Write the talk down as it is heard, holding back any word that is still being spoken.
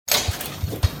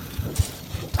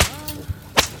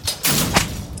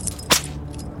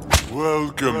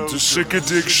Welcome to Sick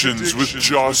Addictions with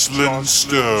Joclyn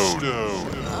Stone.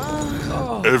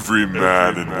 Every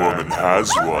man and woman has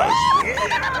one.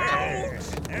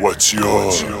 What's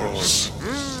yours?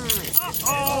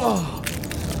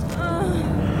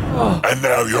 And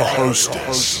now your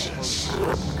hostess,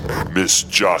 Miss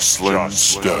Joclyn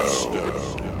Stone.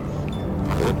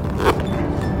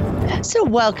 So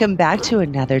welcome back to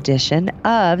another edition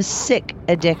of Sick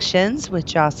Addictions with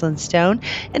Joclyn Stone.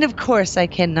 And of course, I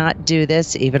cannot do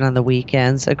this even on the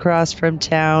weekends. Across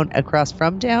town.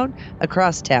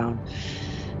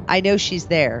 I know she's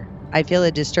there. I feel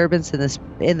a disturbance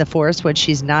in the force when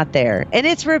she's not there. And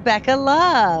it's Rebecca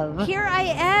Love. Here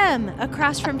I am,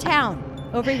 across from town.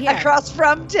 Over here. Across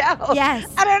from town?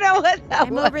 Yes. I don't know what that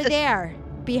I'm was. over there,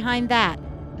 behind that.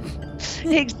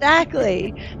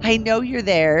 Exactly. I know you're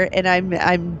there, and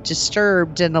I'm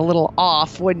disturbed and a little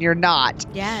off when you're not.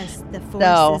 Yes, the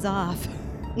force is off.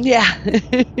 Yeah.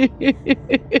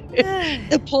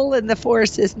 The pull in the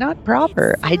force is not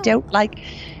proper. I don't like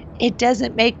it.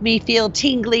 Doesn't make me feel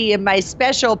tingly in my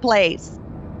special place.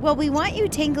 Well, we want you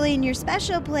tingly in your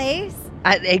special place.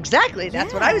 Exactly.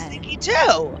 That's what I was thinking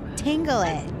too. Tingle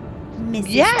it, Mrs.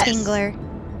 Yes. Tingler.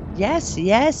 Yes,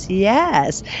 yes,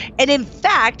 yes. And in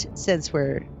fact, since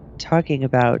we're talking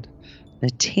about the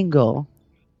tingle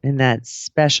in that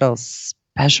special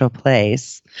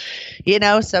place, you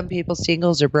know, some people's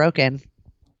tingles are broken.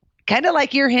 Kind of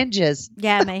like your hinges.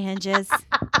 Yeah, my hinges.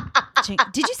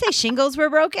 Did you say shingles were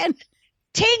broken?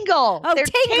 Tingle. Oh, They're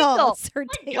tingles.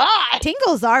 God.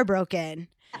 Tingles are broken.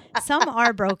 Some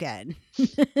are broken.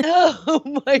 Oh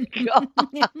my God.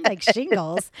 Like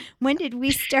shingles. When did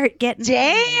we start getting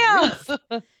Damn.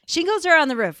 Shingles are on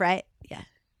the roof, right? Yeah.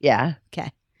 Yeah.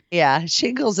 Okay. Yeah.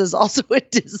 Shingles is also a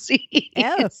disease.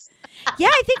 Oh. Yeah,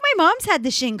 I think my mom's had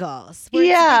the shingles. Where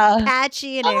Yeah. it's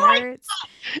patchy and it hurts.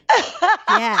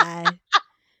 Yeah.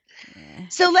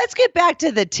 So let's get back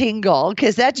to the tingle,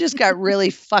 because that just got really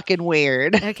fucking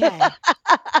weird. Okay.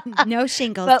 No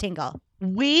shingles, tingle.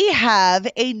 We have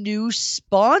a new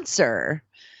sponsor,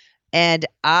 and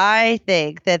I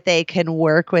think that they can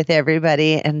work with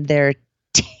everybody and their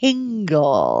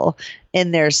tingle in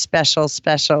their special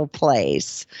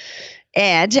place.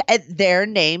 And their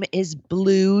name is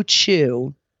Blue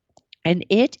Chew. And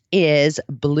it is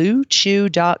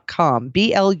bluechew.com,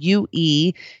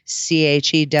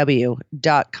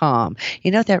 BLUECHEW.com. You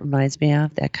know what that reminds me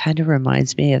of? That kind of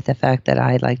reminds me of the fact that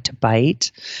I like to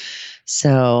bite.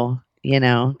 So, you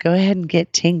know, go ahead and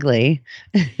get tingly.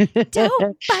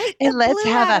 Don't bite the let's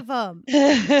blue have out of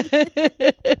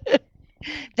them.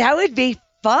 That would be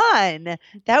fun.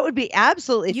 That would be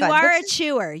absolutely You fun. are a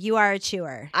chewer. You are a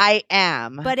chewer. I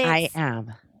am. I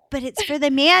am. But it's for the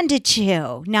man to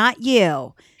chew, not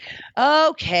you.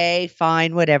 Okay,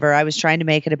 fine, whatever. I was trying to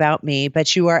make it about me,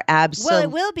 but you are absolutely. Well,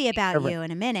 it will be about you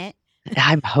in a minute.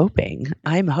 I'm hoping.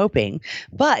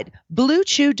 But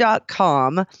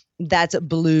bluechew.com, that's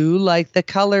blue like the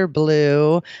color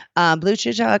blue.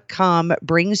 Bluechew.com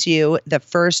brings you the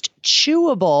first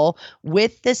chewable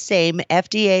with the same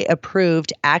FDA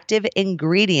approved active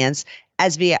ingredients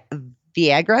as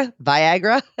Viagra.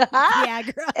 Viagra.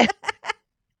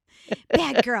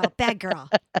 Bad girl.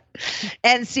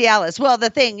 And Cialis. Well, the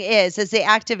thing is the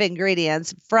active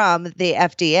ingredients from the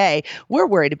FDA. We're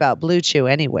worried about Blue Chew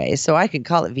anyway, so I can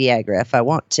call it Viagra if I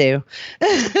want to.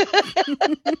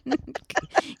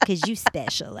 Because you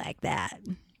special like that.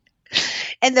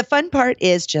 And the fun part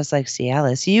is, just like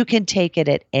Cialis, you can take it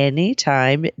at any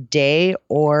time, day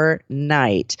or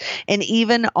night, and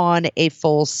even on a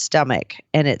full stomach,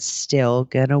 and it's still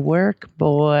gonna work,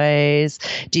 boys.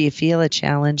 Do you feel a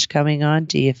challenge coming on?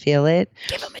 Do you feel it?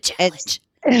 Give them a challenge.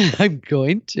 I'm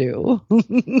going to,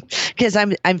 because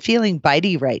I'm feeling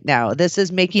bitey right now. This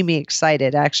is making me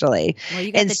excited, actually. Well,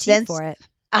 you got the teeth for it.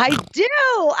 I do.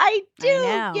 I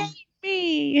know. Yay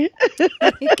me.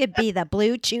 You could be the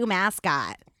Blue Chew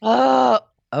mascot. Oh,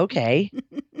 okay.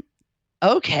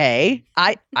 Okay.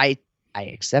 I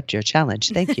accept your challenge.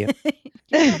 Thank you.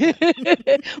 We're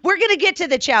going to get to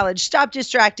the challenge. Stop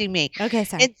distracting me. Okay,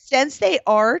 sorry. And since they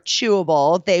are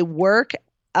chewable, they work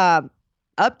up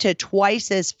to twice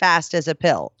as fast as a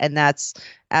pill. And that's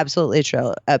absolutely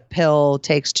true. A pill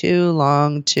takes too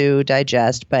long to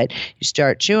digest, but you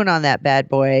start chewing on that bad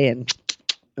boy and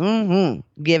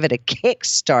give it a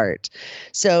kickstart.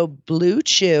 So Blue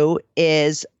Chew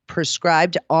is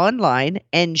prescribed online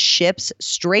and ships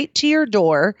straight to your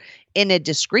door in a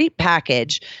discreet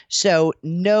package. So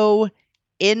no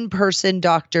in-person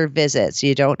doctor visits.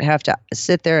 You don't have to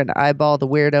sit there and eyeball the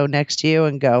weirdo next to you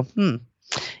and go,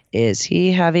 is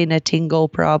he having a tingle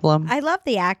problem? I love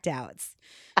the act outs.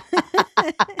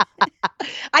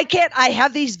 I can't. I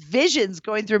have these visions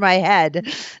going through my head,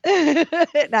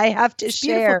 and I have to It's a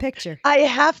beautiful share. picture. I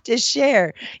have to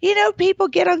share. People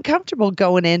get uncomfortable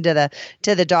going into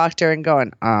the doctor and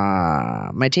going,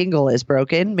 my tingle is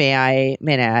broken. May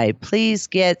I please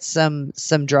get some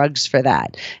drugs for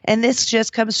that? And this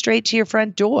just comes straight to your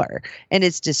front door, and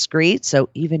it's discreet, so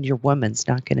even your woman's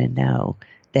not going to know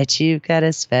that you've got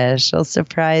a special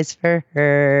surprise for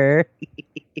her.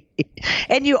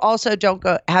 And you also don't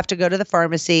have to go to the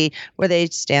pharmacy where they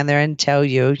stand there and tell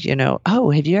you, oh,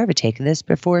 have you ever taken this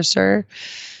before, sir?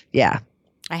 Yeah.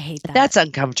 I hate that. That's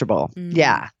uncomfortable. Mhm.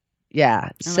 Yeah. Yeah.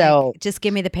 I'm So, like, just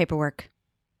give me the paperwork.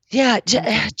 yeah,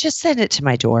 just send it to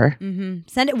my door. Mm-hmm.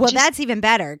 Send it. Well, that's even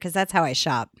better because that's how I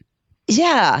shop.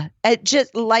 Yeah.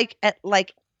 Just like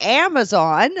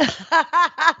Amazon.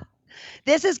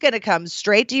 This is going to come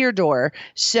straight to your door.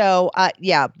 So,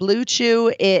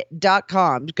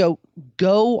 bluechew.com.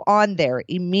 Go on there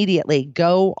immediately.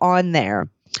 Go on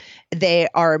there. They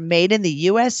are made in the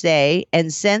USA.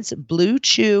 And since Blue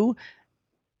Chew,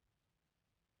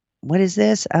 what is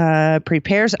this?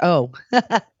 Prepares. Oh,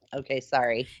 okay.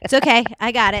 Sorry. It's okay.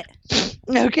 I got it.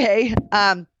 Okay.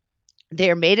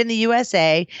 They're made in the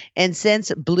USA, and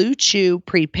since Blue Chew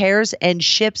prepares and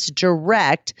ships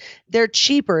direct, they're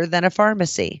cheaper than a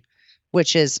pharmacy,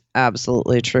 which is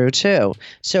absolutely true too.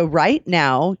 So right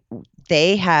now,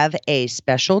 they have a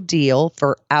special deal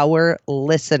for our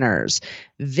listeners.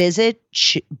 Visit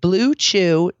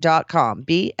bluechew.com,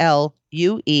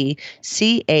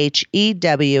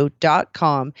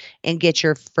 BLUECHEW.com, and get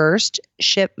your first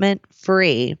shipment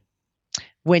free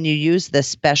when you use the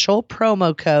special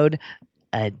promo code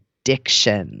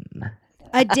addiction.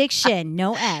 Addiction,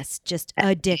 no S, just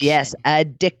addiction. Yes,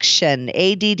 addiction.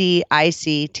 ADDICTION.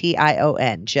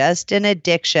 Just an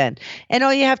addiction. And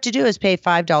all you have to do is pay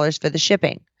 $5 for the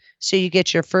shipping. So you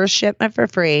get your first shipment for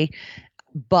free.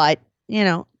 But,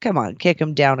 come on, kick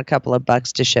them down a couple of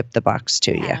bucks to ship the box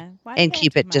to you and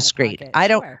keep it discreet. I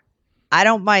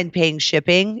don't mind paying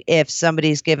shipping if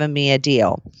somebody's given me a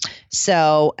deal.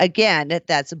 So again,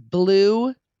 that's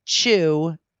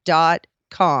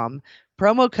bluechew.com,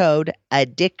 promo code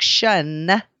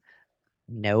addiction,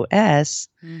 no S,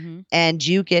 and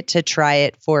you get to try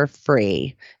it for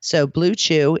free. So Blue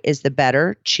Chew is the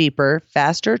better, cheaper,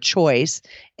 faster choice,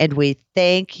 and we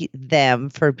thank them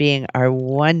for being our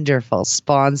wonderful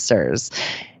sponsors.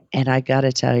 And I got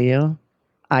to tell you,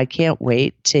 I can't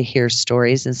wait to hear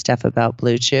stories and stuff about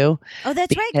Blue Chew. Oh,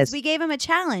 that's right, because we gave him a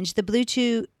challenge, the Blue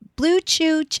Chew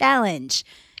challenge.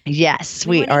 Yes,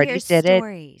 we already did it.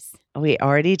 We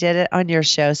already did it on your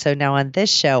show. So now on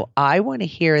this show, I want to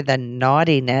hear the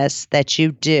naughtiness that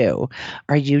you do.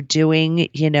 Are you doing,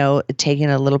 taking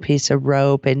a little piece of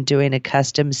rope and doing a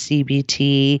custom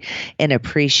CBT and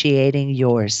appreciating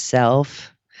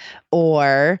yourself?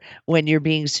 Or when you're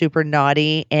being super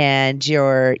naughty and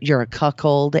you're a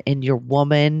cuckold and your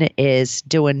woman is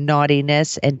doing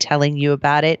naughtiness and telling you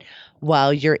about it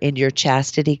while you're in your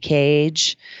chastity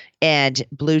cage, and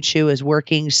Blue Chew is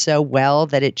working so well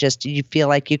that you feel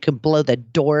like you can blow the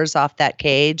doors off that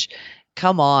cage.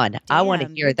 Come on. I want to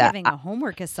hear that. Giving a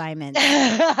homework assignment.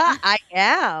 I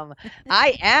am.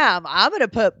 I'm going to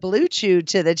put Blue Chew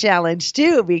to the challenge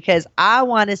too, because I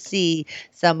want to see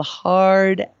some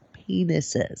hard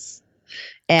penises.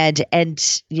 And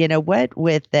you know what?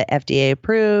 With the FDA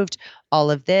approved, all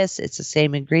of this, it's the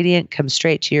same ingredient, comes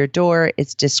straight to your door.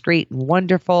 It's discreet and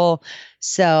wonderful.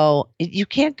 So you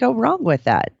can't go wrong with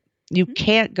that. You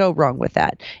can't go wrong with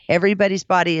that. Everybody's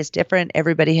body is different.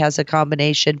 Everybody has a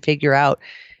combination. Figure out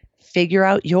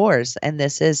yours. And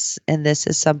this is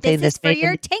something that's for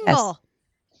your tingle.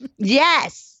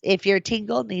 Yes. If your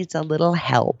tingle needs a little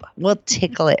help, we'll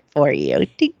tickle it for you.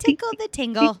 Tickle the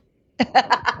tingle.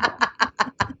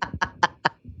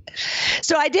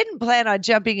 So I didn't plan on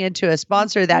jumping into a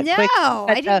sponsor that quick. No,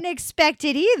 I didn't expect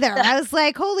it either. I was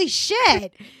like, holy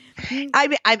shit.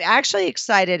 I'm actually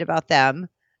excited about them.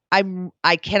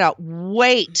 I cannot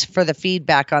wait for the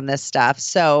feedback on this stuff.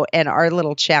 So, and our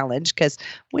little challenge, because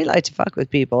we like to fuck with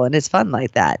people and it's fun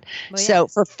like that. Well, so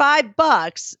for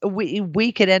 $5,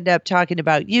 we could end up talking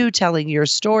about you, telling your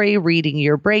story, reading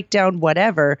your breakdown,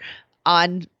 whatever,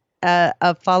 on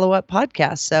a follow-up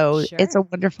podcast. So It's a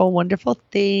wonderful, wonderful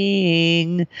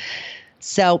thing.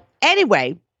 So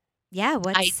anyway,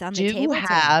 what's on the table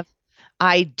today?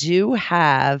 I do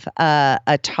have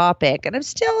a topic, and I'm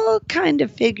still kind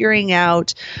of figuring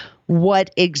out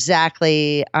what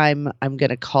exactly I'm going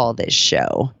to call this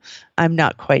show. I'm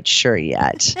not quite sure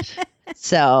yet.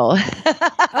 So,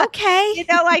 okay.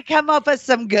 I come up with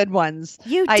some good ones.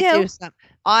 You do. I do some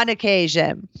on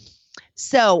occasion.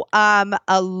 So,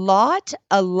 a lot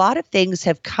of things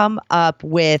have come up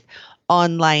with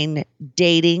online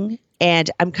dating, and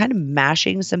I'm kind of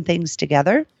mashing some things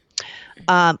together.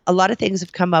 A lot of things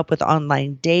have come up with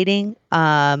online dating,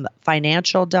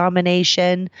 financial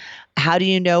domination. How do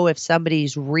you know if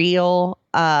somebody's real?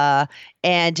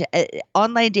 And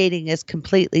online dating is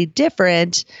completely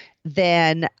different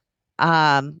than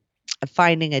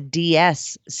finding a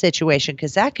DS situation,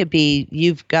 because that could be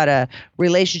you've got a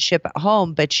relationship at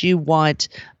home, but you want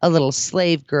a little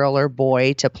slave girl or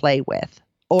boy to play with,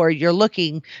 or you're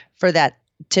looking for that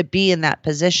to be in that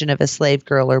position of a slave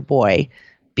girl or boy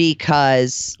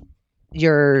because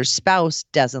your spouse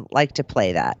doesn't like to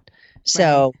play that.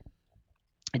 So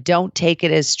don't take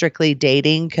it as strictly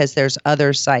dating, because there's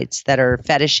other sites that are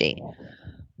fetishy.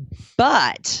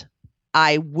 But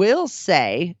I will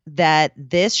say that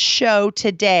this show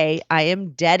today, I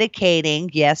am dedicating.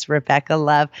 Yes, Rebecca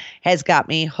Love has got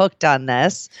me hooked on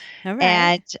this. All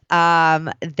right.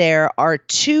 And there are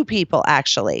two people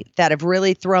actually that have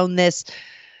really thrown these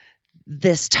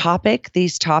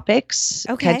topics,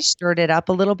 Okay. kind of stirred it up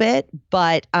a little bit.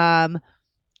 But our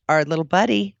little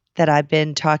buddy that I've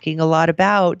been talking a lot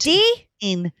about, D?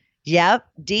 Yep,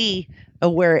 D.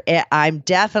 Where I'm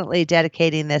definitely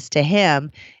dedicating this to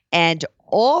him, and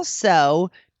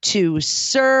also to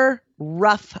Sir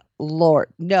Rough Lord.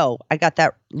 No, I got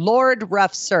that. Lord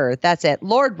Rough Sir. That's it.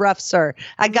 Lord Rough Sir.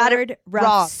 I got Lord it Rough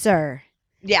wrong. Sir.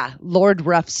 Yeah, Lord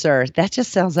Rough Sir. That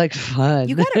just sounds like fun.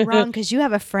 You got it wrong because you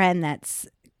have a friend that's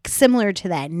similar to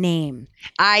that name.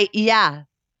 Yeah.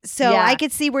 So Yeah. I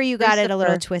could see where you got it a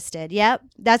little Lucifer. twisted. Yep.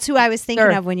 That's who I was thinking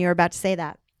Sir. of when you were about to say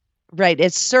that. Right.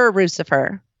 It's Sir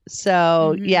Lucifer.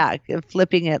 So Mhm. yeah,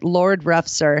 flipping it, Lord Rough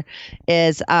Sir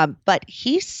is, but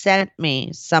he sent me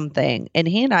something, and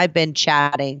he and I've been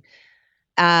chatting.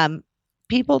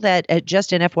 People that,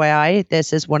 just an FYI,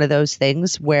 this is one of those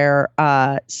things where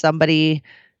somebody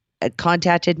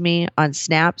contacted me on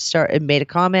Snap, made a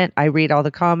comment. I read all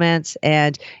the comments,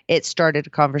 and it started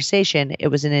a conversation. It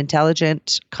was an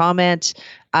intelligent comment.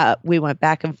 We went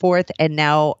back and forth, and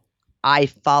now I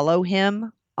follow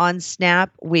him on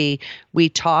Snap. We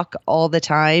talk all the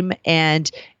time,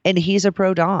 and he's a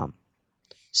pro dom.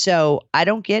 So I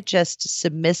don't get just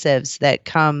submissives that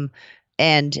come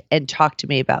and talk to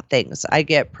me about things. I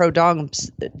get pro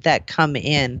doms that come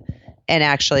in and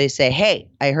actually say, "Hey,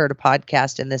 I heard a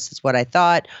podcast and this is what I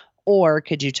thought," or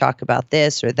 "Could you talk about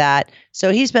this or that?"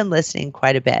 So he's been listening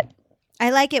quite a bit.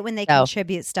 I like it when they So-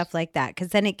 contribute stuff like that because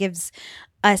then it gives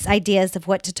us ideas of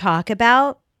what to talk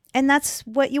about, and that's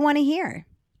what you want to hear.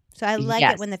 So I like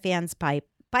Yes. it when the fans pipe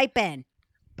in.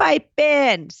 Pipe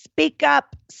in, speak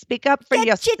up for Get your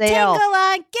yourself. tingle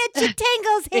on, get your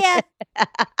tingles here.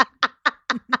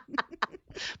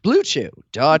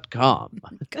 BlueChew.com.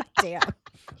 God damn.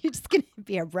 You're just going to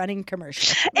be a running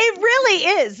commercial. It really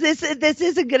is. This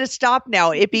isn't going to stop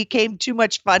now. It became too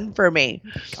much fun for me.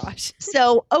 Gosh.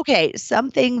 So, okay,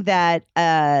 something that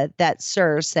that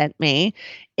Sir sent me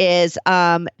is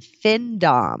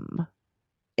Findom.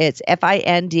 It's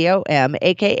Findom,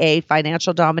 a.k.a.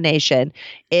 financial domination,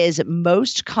 is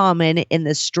most common in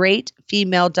the straight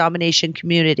female domination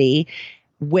community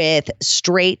with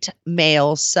straight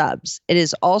male subs. It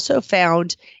is also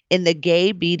found in the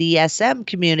gay BDSM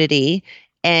community,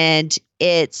 and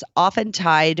it's often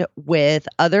tied with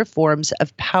other forms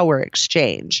of power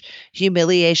exchange.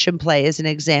 Humiliation play is an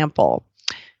example.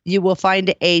 You will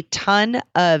find a ton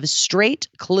of straight,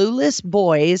 clueless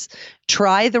boys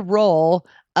try the role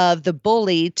of the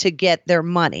bully to get their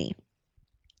money.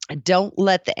 Don't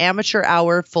let the amateur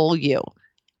hour fool you.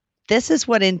 This is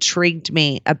what intrigued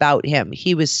me about him.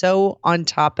 He was so on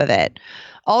top of it.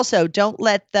 Also, don't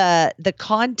let the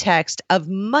context of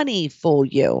money fool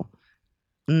you.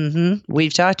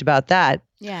 We've talked about that.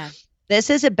 Yeah. This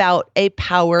is about a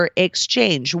power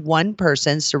exchange. One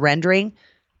person surrendering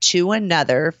to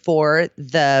another for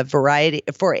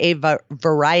a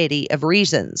variety of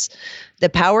reasons. The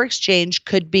power exchange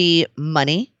could be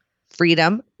money,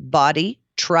 freedom, body,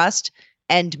 trust,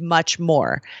 and much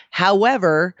more.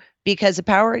 However, because a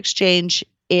power exchange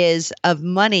is of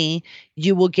money,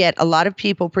 you will get a lot of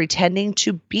people pretending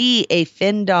to be a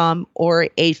Findom or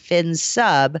a Fin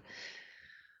sub.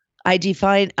 I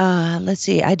define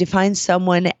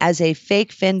someone as a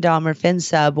fake Findom or Fin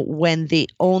sub when the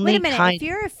only Wait a minute. If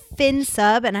you're a Fin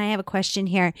sub, and I have a question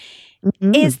here,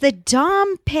 is the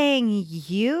Dom paying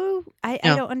you? I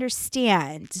don't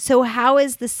understand. So how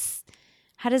does the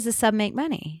sub make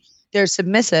money? They're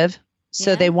submissive,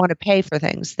 so Yeah. they want to pay for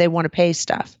things. They want to pay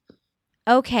stuff.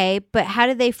 Okay, but how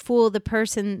do they fool the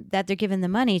person that they're giving the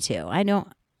money to? I don't.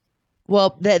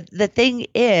 Well, the thing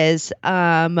is,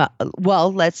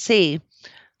 well, let's see.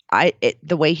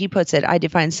 The way he puts it, I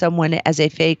define someone as a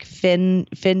fake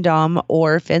findom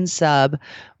or fin sub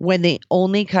when the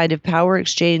only kind of power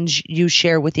exchange you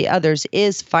share with the others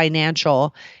is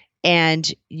financial,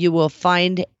 and you will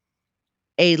find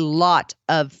a lot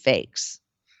of fakes.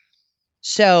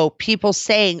 So people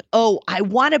saying, "Oh, I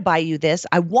want to buy you this,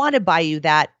 I want to buy you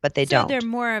that," but they don't. So they're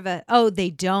more of a, oh, they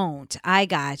don't. I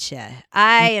gotcha.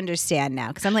 I understand now,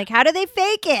 because I'm like, how do they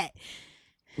fake it?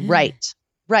 Right.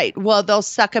 Right. Well, they'll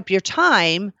suck up your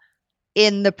time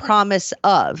in the promise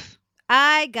of.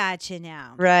 I gotcha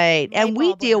now. Right. And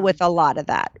we deal went with a lot of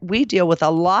that. We deal with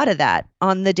a lot of that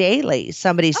on the daily.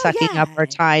 Somebody sucking up our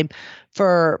time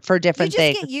for different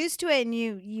things. You just get used to it, and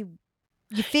you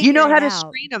figure You know how it to out.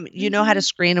 screen them. You know how to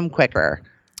screen them quicker.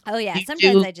 Oh, yeah. You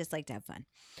Sometimes do. I just like to have fun.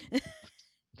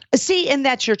 See, and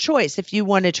that's your choice. If you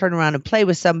want to turn around and play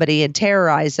with somebody and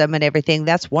terrorize them and everything,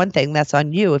 that's one thing. That's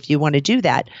on you if you want to do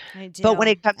that. I do. But when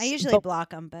it comes, I usually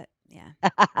block them, but yeah.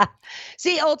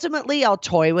 See, ultimately, I'll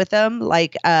toy with them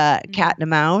like a cat and a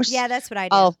mouse. Yeah, that's what I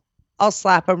do. I'll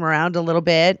slap them around a little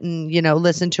bit and,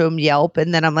 listen to them yelp.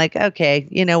 And then I'm like, okay,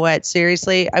 you know what?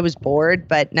 Seriously, I was bored,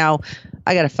 but now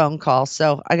I got a phone call.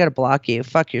 So I got to block you.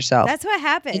 Fuck yourself. That's what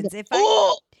happens. If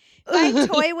I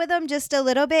toy with them just a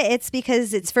little bit, it's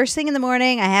because it's first thing in the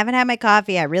morning. I haven't had my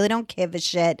coffee. I really don't give a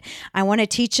shit. I want to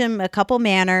teach them a couple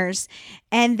manners.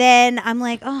 And then I'm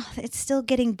like, oh, it's still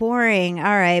getting boring. All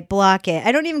right, block it.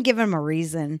 I don't even give them a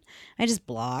reason. I just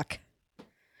block.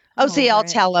 I'll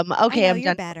tell them, okay, I'm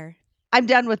done. Better. I'm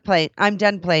done with playing. I'm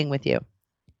done playing with you.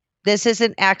 This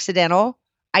isn't accidental.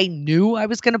 I knew I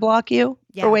was going to block you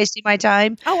for wasting my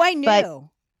time. Oh, I knew. But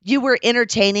you were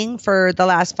entertaining for the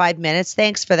last 5 minutes.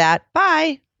 Thanks for that.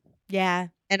 Bye. Yeah.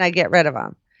 And I get rid of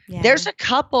them. Yeah. There's a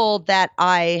couple that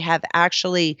I have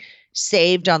actually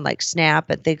saved on like Snap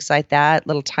and things like that,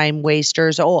 little time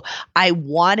wasters. Oh, I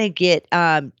want to get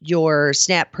your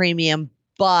Snap Premium,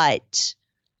 but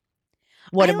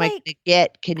what am I going to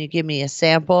get? Can you give me a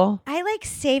sample? I like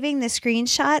saving the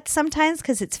screenshot sometimes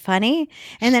because it's funny.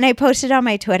 And then I post it on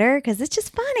my Twitter because it's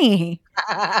just funny.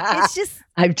 It's just.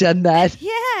 I've done that.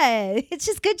 Yeah. It's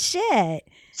just good shit.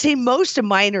 See, most of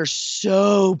mine are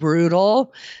so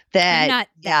brutal that, I'm not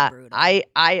that brutal.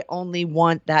 I only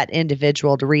want that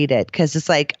individual to read it because it's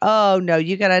like, oh no,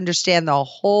 you got to understand the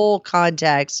whole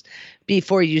context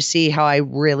before you see how I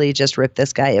really just ripped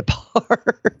this guy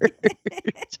apart.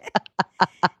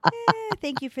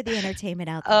 Thank you for the entertainment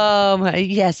out there.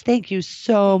 Yes, thank you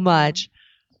so much.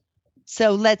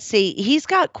 So let's see. He's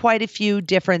got quite a few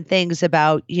different things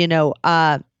about,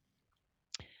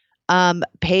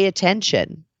 pay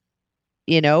attention.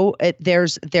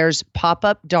 There's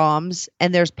pop-up DOMs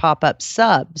and there's pop-up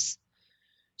subs.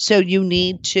 So you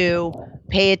need to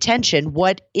pay attention.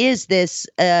 What is this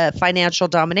financial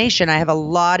domination? I have a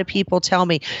lot of people tell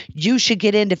me, you should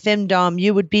get into Findom.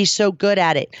 You would be so good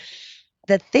at it.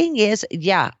 The thing is,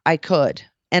 yeah, I could.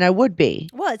 And I would be.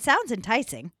 Well, it sounds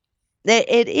enticing.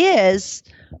 It is.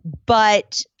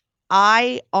 But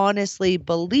I honestly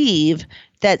believe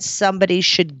that somebody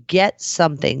should get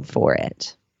something for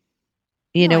it.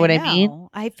 You know what I mean?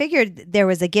 I figured there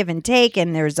was a give and take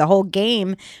and there was a whole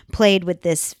game played with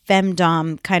this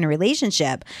femdom kind of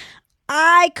relationship.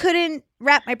 I couldn't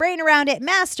wrap my brain around it,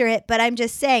 master it, but I'm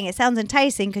just saying it sounds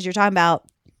enticing because you're talking about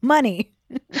money.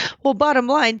 Well, bottom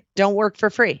line, don't work for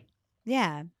free.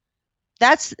 Yeah.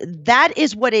 That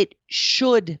is what it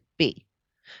should be.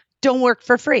 Don't work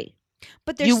for free.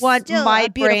 But there's still a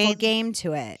beautiful game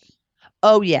to it.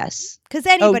 Oh, yes. Because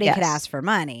anybody could ask for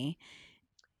money.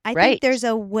 I Right. think there's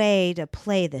a way to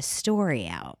play the story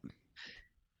out.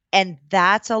 And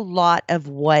that's a lot of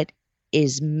what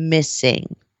is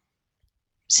missing.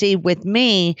 See, with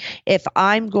me, if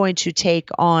I'm going to take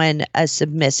on a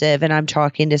submissive and I'm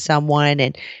talking to someone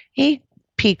and he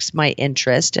piques my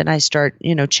interest and I start,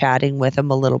 chatting with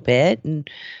him a little bit, and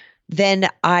then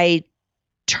I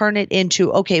turn it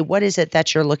into, okay, what is it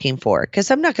that you're looking for?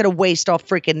 Because I'm not going to waste all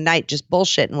freaking night just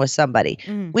bullshitting with somebody.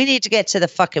 We need to get to the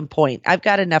fucking point. I've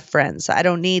got enough friends. I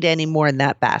don't need any more in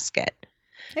that basket.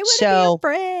 I want to be a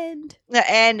friend.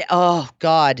 And oh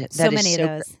God, so many of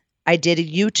those. I did a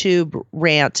YouTube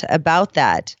rant about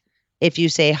that. If you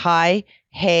say hi,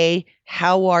 hey,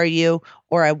 how are you?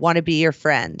 Or I want to be your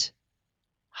friend.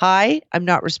 Hi, I'm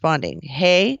not responding.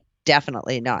 Hey,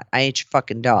 definitely not. I ain't your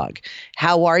fucking dog.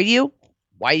 How are you?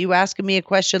 Why are you asking me a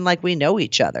question like we know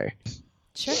each other?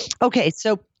 Sure. Okay,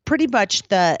 so pretty much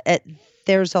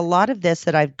there's a lot of this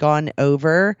that I've gone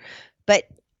over, but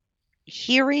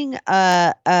hearing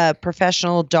a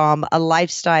professional dom, a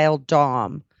lifestyle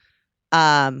dom,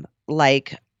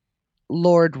 like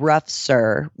Lord Rough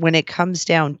Sir, when it comes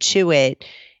down to it,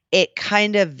 it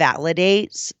kind of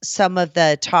validates some of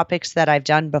the topics that I've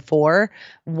done before.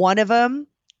 One of them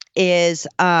is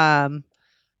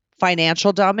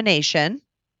financial domination,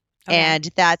 and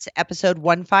that's episode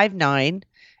 159.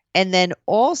 And then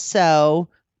also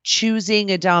choosing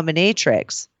a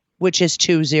dominatrix, which is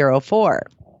 204,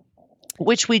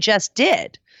 which we just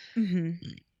did. Mm-hmm.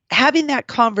 Having that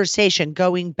conversation,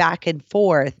 going back and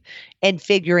forth and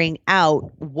figuring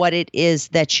out what it is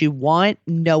that you want,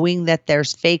 knowing that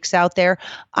there's fakes out there.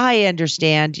 I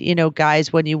understand,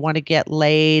 guys, when you want to get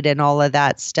laid and all of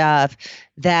that stuff,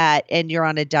 and you're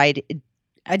on a diet.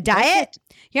 A diet?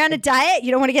 You're on a diet?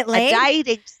 You don't want to get laid? A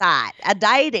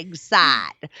dieting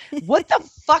side. What the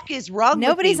fuck is wrong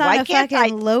Nobody's with me? on a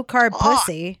fucking low-carb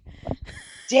pussy.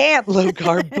 Damn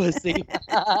low-carb pussy.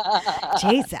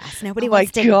 Jesus, nobody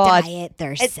wants to diet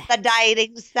their It's sex. the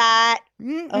dieting side.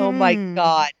 Oh my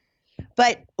God.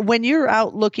 But when you're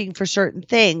out looking for certain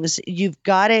things, you've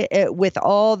got it with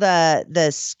all the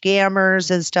scammers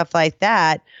and stuff like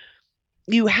that.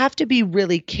 You have to be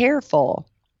really careful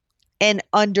and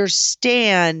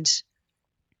understand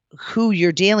who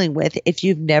you're dealing with if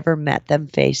you've never met them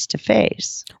face to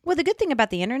face. Well, the good thing about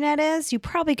the internet is you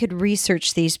probably could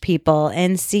research these people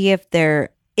and see if there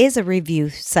is a review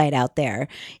site out there.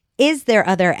 Is there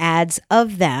other ads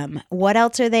of them? What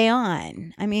else are they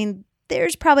on? I mean,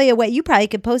 there's probably a way you probably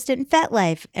could post it in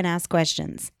FetLife and ask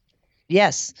questions.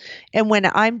 Yes. And when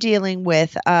I'm dealing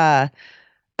with a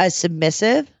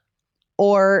submissive,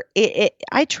 or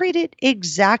I treat it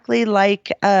exactly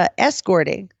like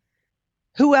escorting.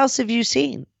 Who else have you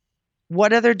seen?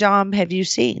 What other dom have you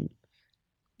seen?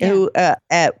 Yeah.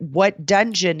 At what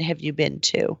dungeon have you been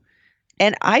to?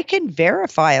 And I can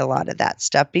verify a lot of that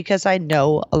stuff because I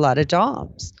know a lot of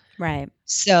doms. Right.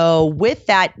 So with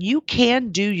that, you can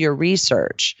do your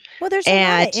research. Well, there's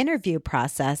a lot of interview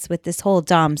process with this whole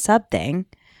dom sub thing.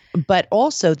 But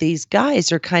also these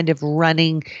guys are kind of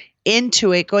running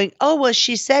into it going, oh, well,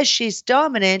 she says she's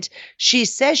dominant. She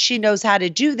says she knows how to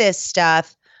do this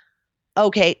stuff.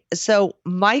 Okay, so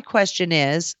my question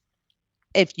is,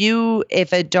 if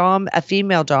a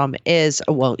female dom is,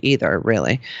 well, either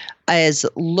really, is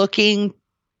looking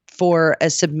for a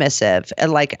submissive,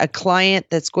 like a client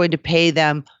that's going to pay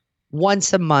them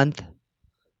once a month,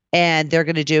 and they're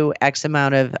going to do X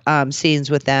amount of scenes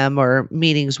with them or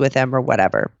meetings with them or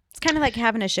whatever. It's kind of like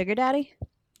having a sugar daddy?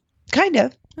 Kind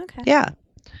of. Okay. Yeah.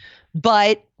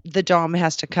 But the dom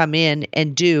has to come in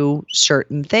and do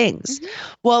certain things.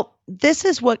 Mm-hmm. Well, this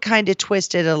is what kind of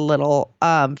twisted a little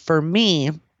for me,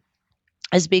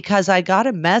 is because I got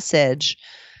a message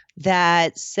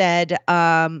that said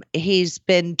he's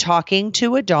been talking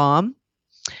to a dom,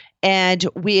 and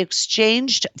we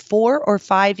exchanged 4 or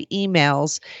 5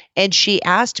 emails, and she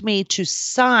asked me to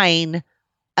sign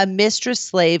a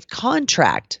mistress-slave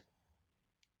contract.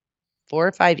 4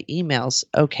 or 5 emails.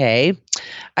 Okay.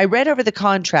 I read over the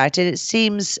contract and it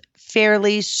seems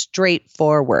fairly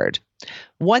straightforward.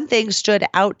 One thing stood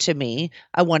out to me.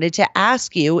 I wanted to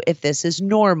ask you if this is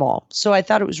normal. So I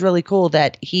thought it was really cool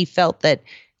that he felt that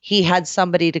he had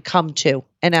somebody to come to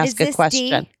and ask a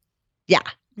question. D? Yeah.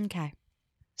 Okay.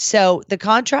 So the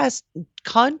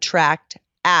contract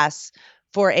asks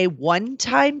for a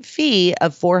one-time fee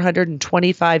of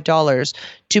 $425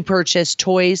 to purchase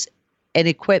toys and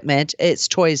equipment. It's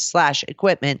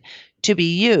toys/equipment to be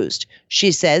used.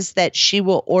 She says that she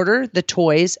will order the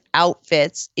toys,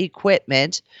 outfits,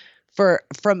 equipment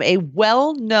from a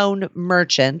well-known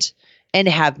merchant and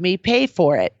have me pay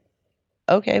for it.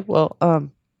 Okay, well,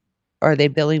 are they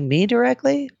billing me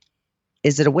directly?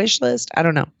 Is it a wish list? I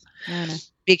don't know.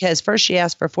 Because first she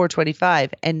asked for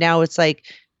 $425 and now it's like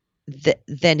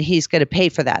then he's going to pay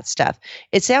for that stuff.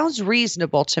 It sounds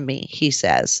reasonable to me, he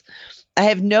says. I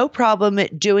have no problem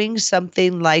doing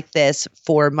something like this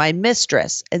for my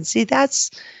mistress. And see,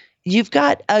 you've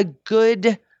got a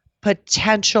good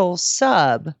potential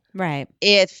sub. Right.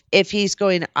 If he's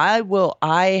going,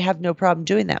 I have no problem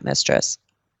doing that, mistress.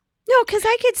 No, because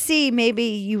I could see maybe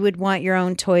you would want your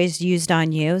own toys used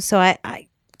on you. So I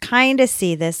kind of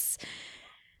see this,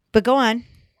 but go on.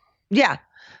 Yeah.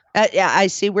 Yeah, I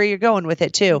see where you're going with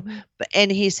it too. Mm-hmm. And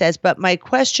he says, but my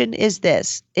question is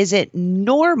this: is it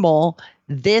normal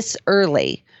this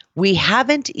early? We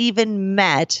haven't even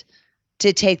met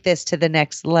to take this to the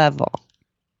next level.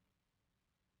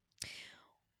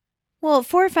 Well,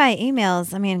 4 or 5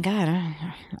 emails. I mean, God,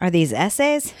 are these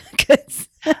essays? 'Cause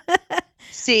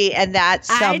see, and that's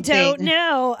something. I don't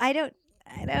know. I don't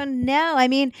know. I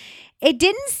mean, it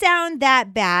didn't sound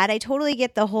that bad. I totally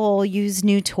get the whole use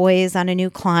new toys on a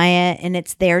new client and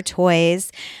it's their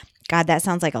toys. God, that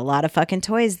sounds like a lot of fucking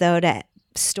toys though to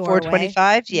store away.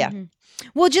 $425, yeah. Mhm.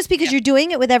 Well, just because you're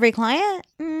doing it with every client,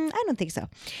 I don't think so.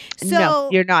 No,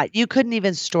 you're not. You couldn't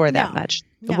even store that much.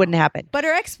 It wouldn't happen. But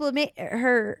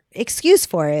her excuse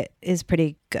for it is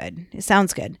pretty good. It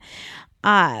sounds good.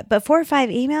 But 4 or 5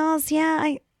 emails,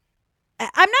 yeah.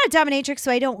 I'm not a dominatrix,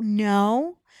 so I don't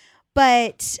know.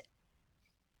 But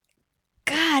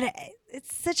God,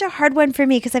 it's such a hard one for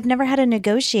me because I've never had to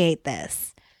negotiate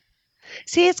this.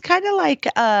 See, it's kind of like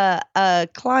a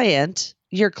client,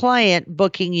 your client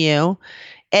booking you.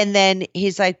 And then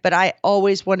he's like, but I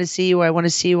always want to see you. I want to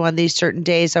see you on these certain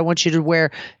days. I want you to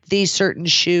wear these certain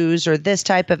shoes or this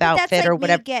type of outfit that's like or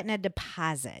whatever. Me getting a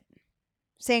deposit.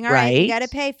 Saying, all right, you got to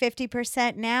pay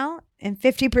 50% now and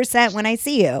 50% when I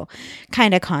see you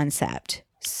kind of concept.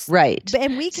 Right.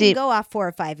 And we can go off 4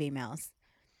 or 5 emails.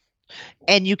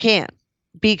 And you can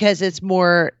because it's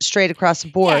more straight across the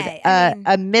board. Yeah,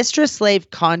 a mistress-slave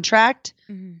contract,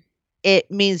 it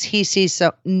means he sees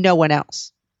no one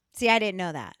else. See, I didn't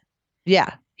know that.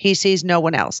 Yeah. He sees no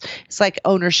one else. It's like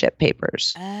ownership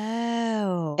papers.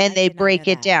 Oh. And they break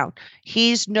it down.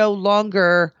 He's no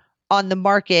longer on the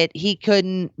market. He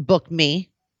couldn't book me.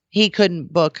 He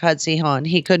couldn't book Hudsie Hahn.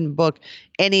 He couldn't book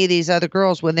any of these other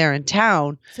girls when they're in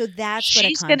town. So that's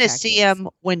she's going to see him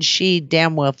when she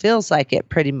damn well feels like it,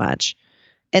 pretty much.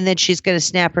 And then she's going to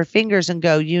snap her fingers and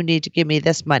go, you need to give me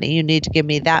this money. You need to give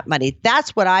me that money.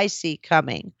 That's what I see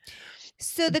coming.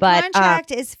 So the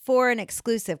contract is for an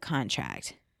exclusive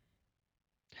contract.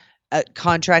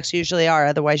 Contracts usually are.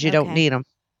 Otherwise, you don't need them.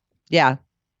 Yeah.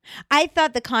 I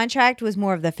thought the contract was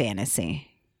more of the fantasy.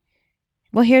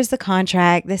 Well, here's the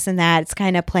contract, this and that. It's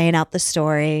kind of playing out the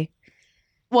story.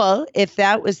 Well, if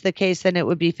that was the case, then it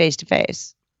would be face to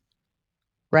face.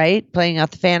 Right? Playing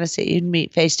out the fantasy. You'd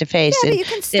meet face to face. Yeah, but you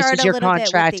can start this is your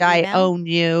contract. I own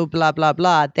you, blah, blah,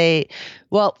 blah. 4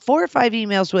 or 5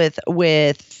 emails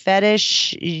with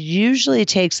fetish usually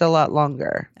takes a lot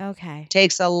longer. Okay.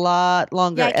 Takes a lot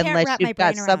longer unless you've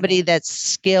got somebody that's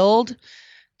skilled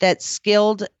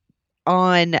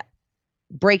on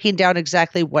breaking down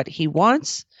exactly what he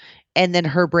wants and then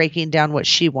her breaking down what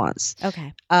she wants.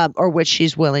 Okay. Or what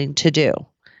she's willing to do.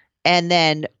 And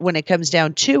then when it comes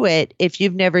down to it, if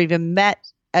you've never even met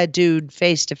a dude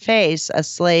face to face, a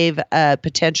slave, a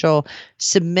potential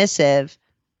submissive,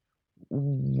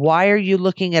 why are you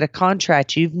looking at a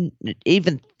contract? You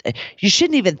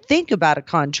shouldn't even think about a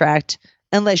contract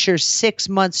unless you're 6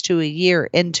 months to a year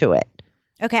into it.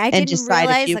 Okay, I didn't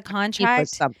realize the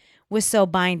contract was so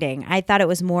binding. I thought it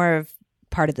was more of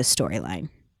part of the storyline.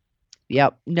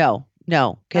 Yep. No,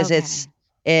 because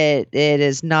it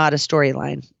is not a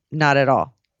storyline. Not at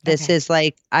all. This is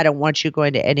like, I don't want you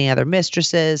going to any other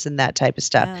mistresses and that type of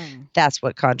stuff. That's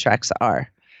what contracts are.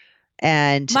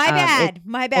 And my bad.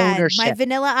 Ownership. My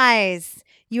vanilla eyes.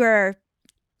 You are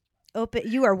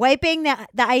wiping the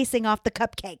icing off the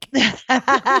cupcake.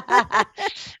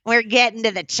 We're getting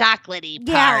to the chocolatey part.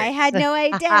 Yeah, I had no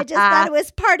idea. I just thought it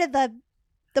was part of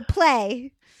the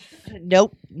play.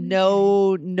 Nope.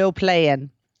 No playing.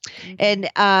 And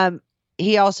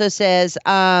he also says,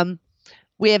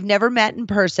 we have never met in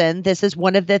person. This is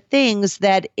one of the things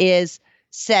that is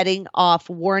setting off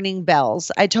warning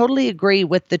bells. I totally agree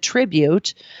with the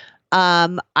tribute.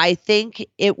 I think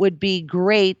it would be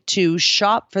great to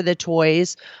shop for the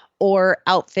toys or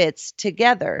outfits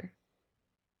together.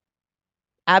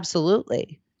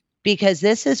 Absolutely. Because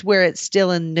this is where it's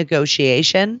still in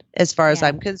negotiation, as far as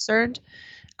I'm concerned.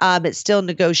 It's still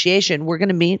negotiation. We're going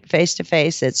to meet face to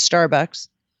face at Starbucks.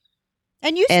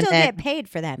 And you still get paid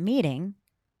for that meeting.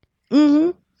 Mm-hmm.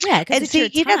 Yeah, because and see,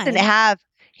 he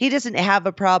doesn't have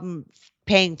a problem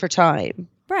paying for time,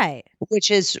 right?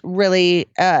 Which is really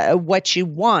what you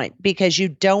want, because you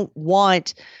don't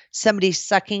want somebody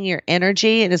sucking your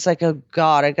energy, and it's like, oh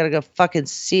God, I gotta go fucking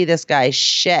see this guy's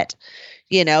shit,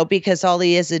 because all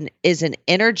he is an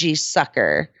energy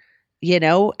sucker,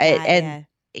 and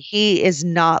he is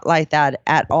not like that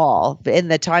at all. In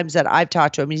the times that I've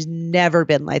talked to him, he's never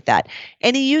been like that,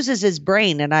 and he uses his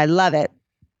brain, and I love it.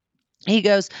 He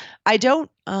goes, I don't,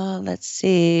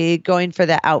 going for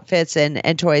the outfits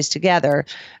and toys together.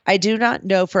 I do not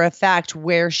know for a fact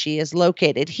where she is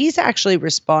located. He's actually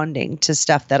responding to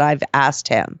stuff that I've asked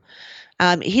him.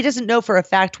 He doesn't know for a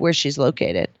fact where she's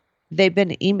located. They've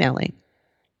been emailing.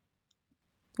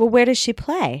 Well, where does she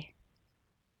play?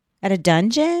 At a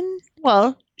dungeon?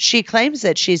 Well, she claims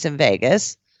that she's in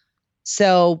Vegas.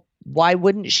 So why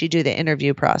wouldn't she do the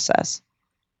interview process?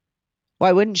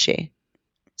 Why wouldn't she?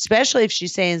 Especially if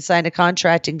she's saying sign a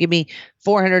contract and give me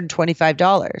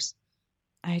 $425.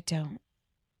 I don't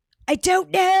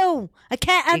know. I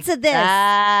can't answer this.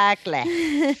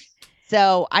 Exactly.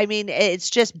 So, I mean, it's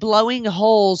just blowing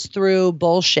holes through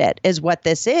bullshit is what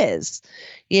this is.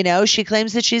 She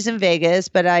claims that she's in Vegas,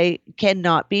 but I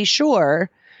cannot be sure.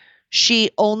 She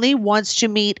only wants to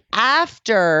meet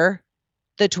after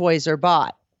the toys are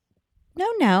bought.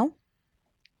 No.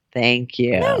 Thank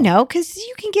you. No, because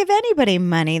you can give anybody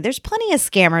money. There's plenty of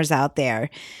scammers out there.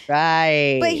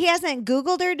 Right. But he hasn't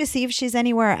Googled her to see if she's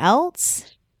anywhere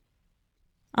else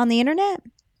on the internet?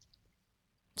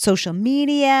 Social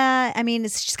media? I mean,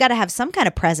 she's got to have some kind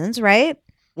of presence, right?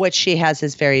 What she has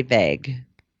is very vague.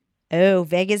 Oh,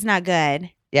 vague is not good.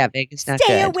 Yeah, vague is not good.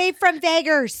 Stay away from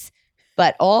vaggers.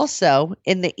 But also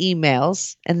in the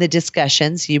emails and the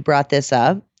discussions, you brought this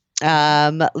up.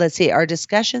 Let's see, our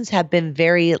discussions have been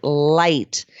very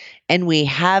light and we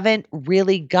haven't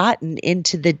really gotten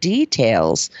into the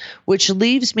details, which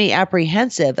leaves me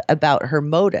apprehensive about her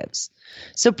motives.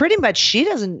 So pretty much she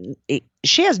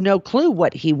has no clue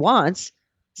what he wants.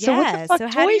 So what the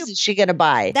fuck toys is she going to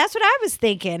buy? That's what I was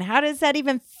thinking. How does that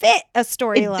even fit a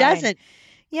storyline? It doesn't.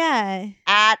 Yeah.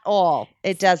 At all.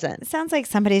 It doesn't. It sounds like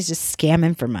somebody's just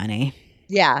scamming for money.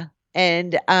 Yeah.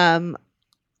 And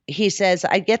he says,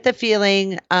 I get the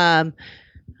feeling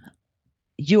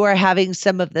you are having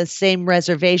some of the same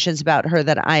reservations about her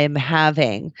that I am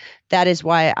having. That is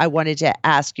why I wanted to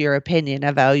ask your opinion.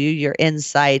 I value your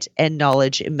insight and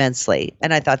knowledge immensely.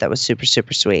 And I thought that was super,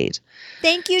 super sweet.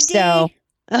 Thank you, Dee. So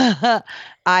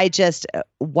I just,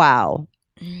 wow.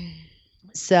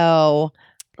 So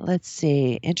let's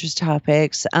see. Interest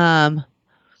topics.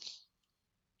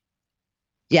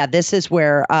 Yeah, this is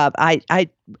where I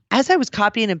as I was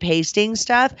copying and pasting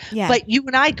stuff, but you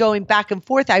and I going back and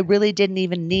forth, I really didn't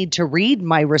even need to read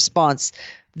my response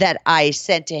that I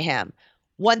sent to him.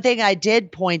 One thing I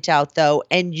did point out though,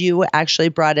 and you actually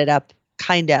brought it up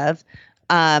kind of,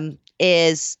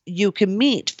 is you can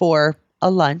meet for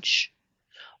a lunch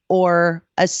or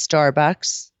a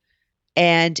Starbucks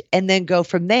and then go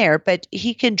from there. But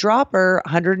he can drop her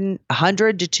 $100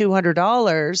 to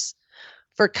 $200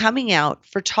 for coming out,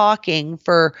 for talking,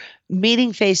 for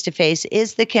meeting face to face.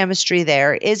 Is the chemistry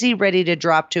there? Is he ready to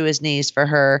drop to his knees for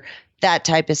her? That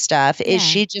type of stuff. Yeah. Is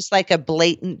she just like a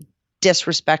blatant,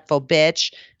 disrespectful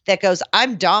bitch that goes,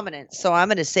 I'm dominant, so I'm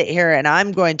going to sit here and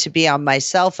I'm going to be on my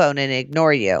cell phone and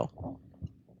ignore you? Oh.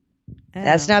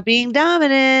 That's not being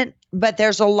dominant. But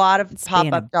there's a lot of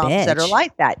pop-up doms that are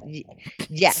like that.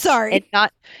 Yes. Sorry.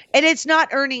 And it's not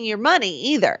earning your money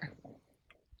either.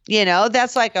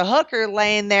 That's like a hooker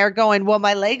laying there going, well,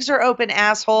 my legs are open,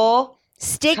 asshole.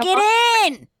 Stick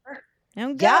it in.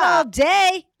 I'm good all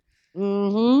day.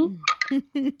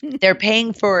 Mm-hmm. They're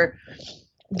paying for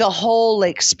the whole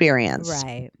experience.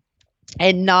 Right.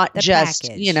 And not the just,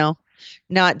 package.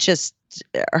 Not just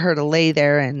her to lay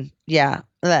there and,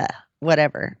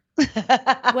 whatever.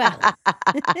 Well,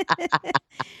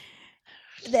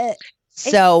 it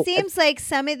seems like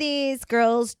some of these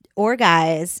girls or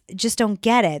guys just don't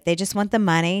get it. They just want the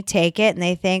money, take it, and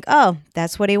they think, oh,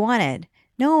 that's what he wanted.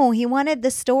 No, he wanted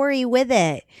the story with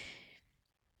it.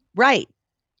 Right.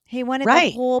 He wanted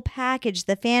the whole package,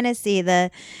 the fantasy,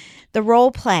 the role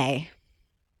play.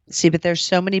 See, but there's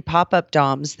so many pop-up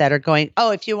doms that are going, oh,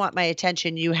 if you want my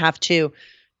attention, you have to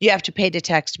pay to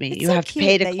text me. It's you so have to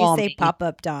pay to call me. You say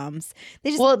pop-up doms.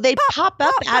 They just they pop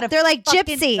up out of they're like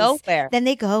gypsies. Nowhere. Then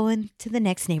they go into the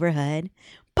next neighborhood.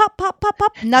 Pop, pop, pop,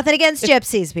 pop. Nothing against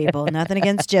gypsies, people. Nothing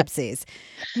against gypsies.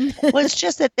 Well, it's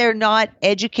just that they're not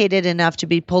educated enough to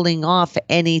be pulling off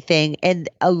anything. And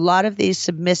a lot of these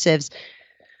submissives,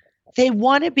 they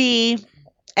want to be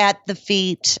at the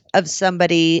feet of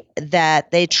somebody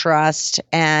that they trust.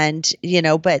 And,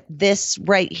 but this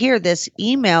right here, this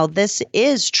email, this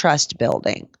is trust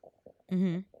building,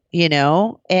 and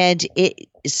it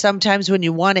sometimes when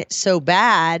you want it so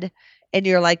bad and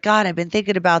you're like, God, I've been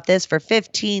thinking about this for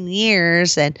 15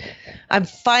 years and I'm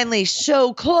finally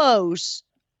so close.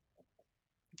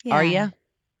 Yeah.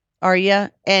 Are you?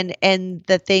 And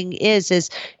the thing is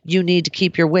you need to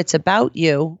keep your wits about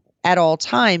you at all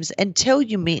times until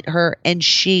you meet her and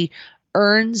she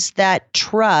earns that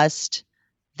trust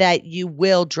that you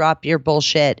will drop your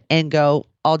bullshit and go,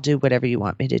 I'll do whatever you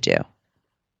want me to do.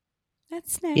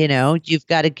 That's nice. You've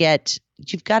got to get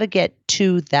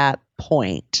to that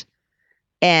point.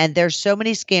 And there's so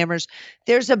many scammers.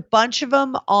 There's a bunch of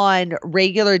them on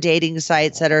regular dating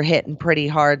sites that are hitting pretty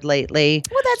hard lately.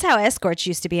 Well, that's how escorts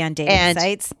used to be on dating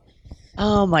sites.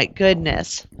 Oh my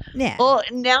goodness. Yeah. Well,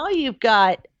 now you've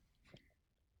got,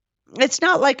 it's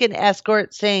not like an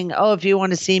escort saying, oh, if you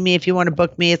want to see me, if you want to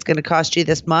book me, it's going to cost you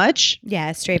this much.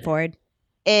 Yeah, straightforward.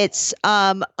 It's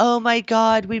oh my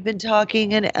God, we've been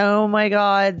talking and oh my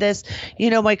God, this,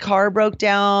 my car broke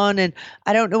down and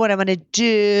I don't know what I'm gonna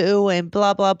do and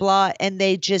blah blah blah. And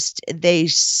they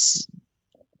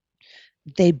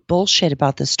bullshit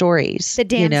about the stories. The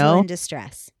damsel in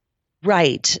distress.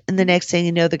 Right. And the next thing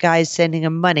you know, the guy's sending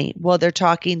them money. Well, they're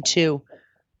talking to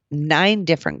 9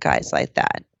 different guys like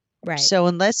that. Right.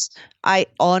 So I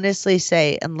honestly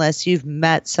say, unless you've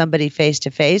met somebody face to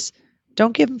face,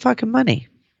 don't give them fucking money.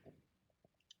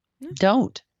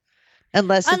 Don't.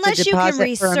 Unless it's a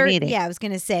deposit for a meeting. Yeah, I was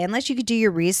going to say, unless you could do your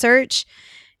research.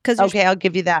 Okay, I'll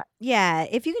give you that. Yeah,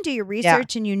 if you can do your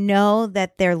research and you know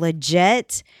that they're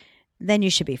legit, then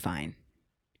you should be fine.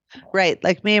 Right.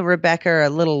 Like me and Rebecca are a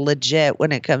little legit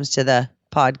when it comes to the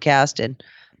podcast and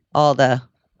all the...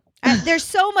 There's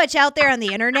so much out there on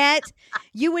the internet.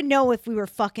 You would know if we were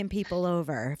fucking people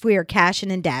over, if we were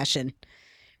cashing and dashing.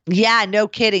 Yeah, no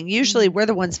kidding. Usually we're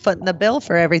the ones footing the bill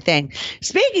for everything.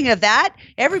 Speaking of that,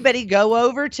 everybody go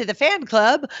over to the fan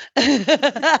club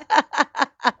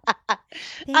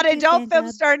on Adult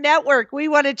Film Star Network. We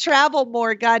want to travel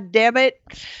more, God damn it.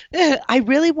 I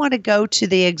really want to go to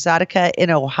the Exotica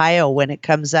in Ohio when it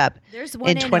comes up. There's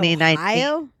one in 2019.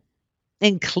 Ohio?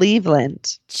 In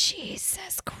Cleveland.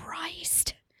 Jesus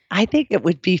Christ. I think it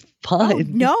would be fun. Oh,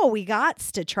 no, we got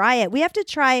to try it. We have to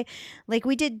try, like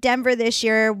we did Denver this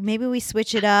year. Maybe we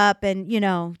switch it up and,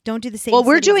 don't do the same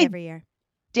we're doing every year.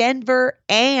 Denver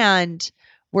and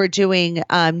we're doing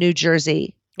New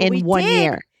Jersey in 1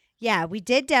 year. Yeah, we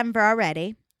did Denver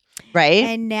already. Right.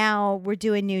 And now we're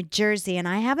doing New Jersey. And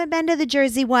I haven't been to the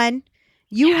Jersey one.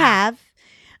 You have.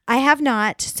 I have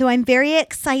not. So I'm very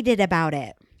excited about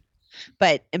it.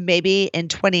 But maybe in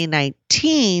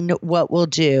 2019, what we'll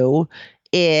do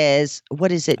is,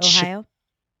 what is it? Ohio?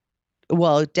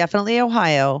 Well, definitely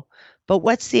Ohio. But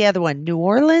what's the other one? New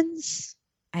Orleans?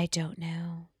 I don't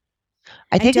know.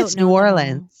 I think it's New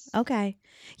Orleans. Okay.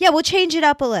 Yeah, we'll change it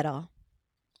up a little.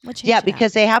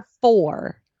 Because they have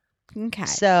 4. Okay.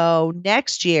 So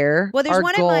next year, well, there's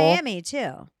one in Miami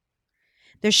too.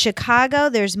 There's Chicago.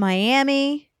 There's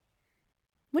Miami.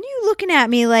 What are you looking at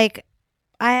me like?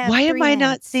 Why am I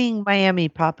not seeing Miami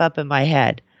pop up in my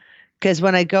head? Because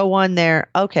when I go on there,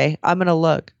 okay, I'm going to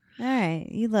look. All right,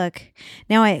 you look.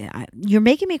 Now you're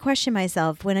making me question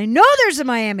myself when I know there's a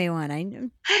Miami one.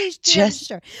 I'm pretty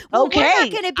sure. Well, okay. We're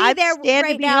not going to be there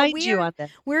right now.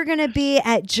 We're going to be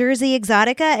at Jersey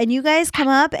Exotica, and you guys come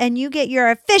up and you get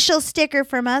your official sticker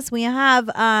from us. We have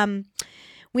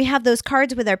those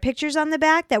cards with our pictures on the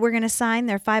back that we're going to sign.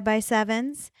 They're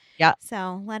 5x7s. Yeah.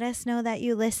 So let us know that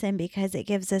you listen because it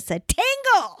gives us a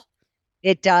tingle.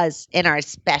 It does in our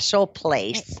special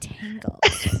place. It tingles.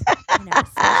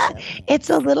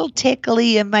 It's a little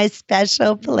tickly in my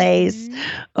special place. Mm-hmm.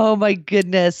 Oh my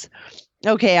goodness.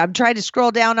 Okay, I'm trying to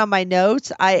scroll down on my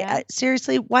notes. I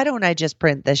seriously, why don't I just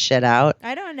print this shit out?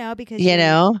 I don't know because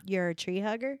you're a tree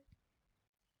hugger.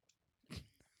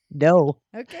 No.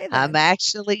 Okay. Then. I'm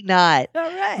actually not. All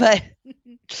right. But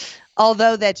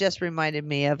although that just reminded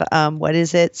me of what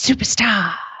is it?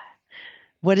 Superstar.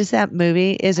 What is that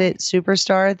movie? Is it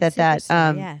Superstar?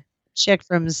 That chick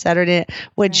from Saturday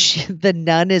when the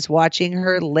nun is watching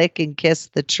her lick and kiss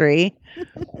the tree.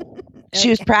 She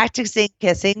was practicing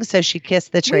kissing, so she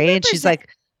kissed the tree and she's like,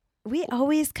 we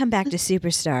always come back to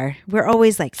Superstar. We're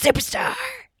always like Superstar.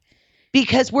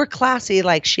 Because we're classy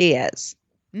like she is.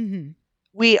 Mm-hmm.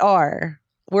 We are.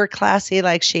 We're classy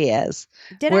like she is.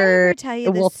 Did I ever tell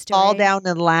you this we'll story? Fall down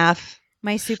and laugh.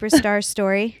 My Superstar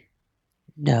story?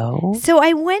 No. So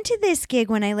I went to this gig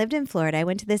when I lived in Florida. I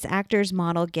went to this actor's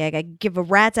model gig. I give a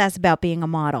rat's ass about being a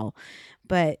model,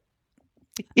 but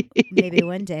maybe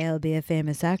one day I'll be a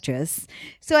famous actress.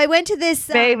 So I went to this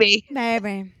maybe.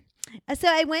 So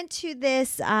I went to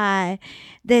this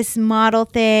model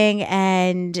thing,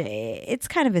 and it's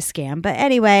kind of a scam. But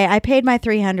anyway, I paid my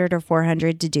 $300 or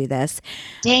 $400 to do this.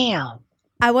 Damn.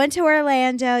 I went to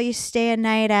Orlando. You stay a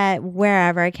night at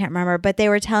wherever, I can't remember, but they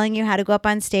were telling you how to go up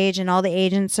on stage, and all the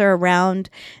agents are around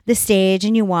the stage,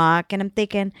 and you walk. And I'm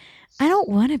thinking, I don't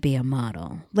want to be a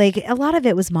model. Like, a lot of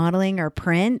it was modeling or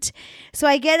print. So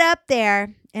I get up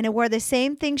there, and I wore the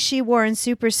same thing she wore in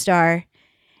Superstar.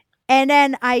 And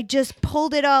then I just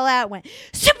pulled it all out, went,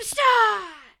 Superstar!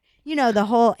 You know, the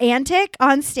whole antic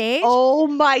on stage. Oh,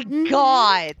 my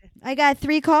God. I got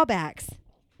 3 callbacks.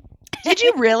 Did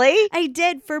you really? I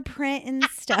did for print and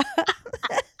stuff.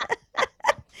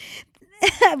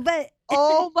 But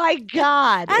oh my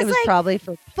God. It was like, probably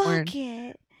for porn. Fuck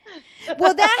it.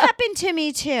 Well, that happened to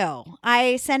me too.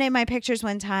 I sent in my pictures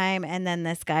one time, and then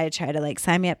this guy tried to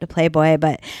sign me up to Playboy,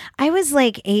 but I was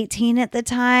 18 at the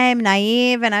time,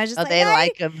 naive, and I was just they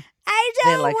like him. I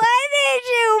don't like want to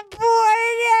do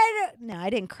porn. No, I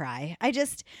didn't cry. I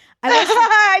wasn't.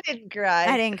 I didn't cry.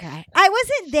 I didn't cry. I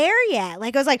wasn't there yet.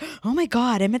 Like I was like, oh my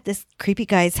God, I'm at this creepy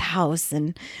guy's house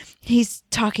and he's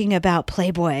talking about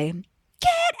Playboy.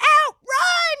 Get out,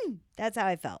 run. That's how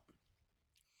I felt.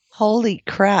 Holy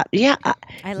crap. Yeah.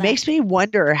 I Makes me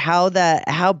wonder how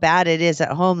bad it is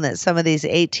at home that some of these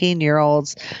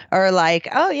 18-year-olds are like,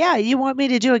 oh yeah, you want me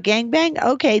to do a gangbang?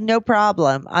 Okay, no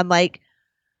problem. I'm like,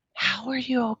 how are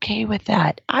you okay with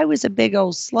that? I was a big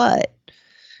old slut,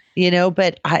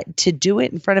 but to do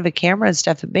it in front of a camera and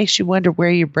stuff, it makes you wonder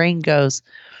where your brain goes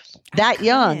that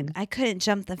young. I couldn't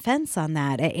jump the fence on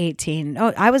that at 18.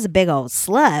 Oh, I was a big old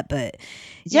slut, but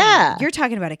yeah, you're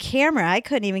talking about a camera. I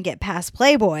couldn't even get past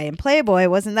Playboy, and Playboy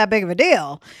wasn't that big of a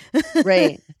deal.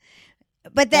 Right.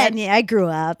 But then I grew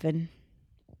up and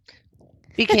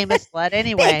became a slut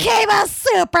anyway. Became a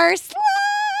super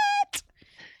slut.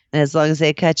 As long as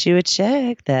they cut you a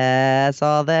check, that's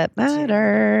all that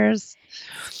matters.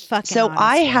 Fucking so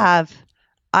honest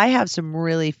I have some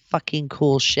really fucking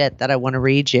cool shit that I want to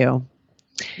read you.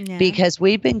 Yeah. Because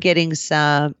we've been getting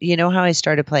some, how I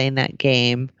started playing that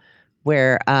game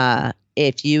where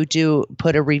if you do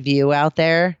put a review out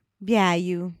there,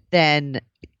 then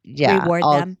reward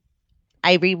them.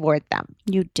 I reward them.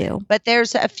 You do. But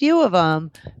there's a few of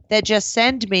them that just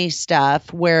send me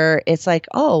stuff where it's like,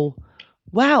 oh,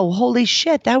 wow, holy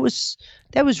shit, that was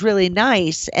really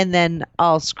nice. And then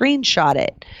I'll screenshot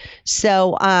it.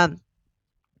 So I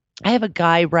have a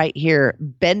guy right here,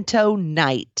 Bento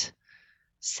Knight.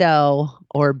 So,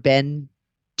 or Ben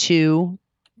 2,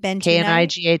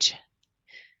 K-N-I-G-H.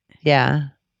 Yeah.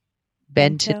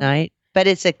 Bento Knight. But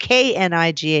it's a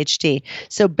K-N-I-G-H-T.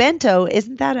 So Bento,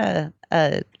 isn't that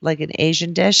a like an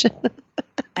Asian dish?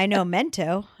 I know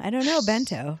Mento. I don't know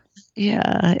Bento.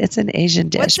 Yeah, it's an Asian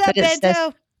dish. What's up,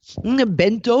 Bento?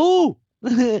 Bento.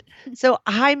 So,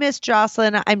 hi, Miss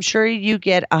Joclyn. I'm sure you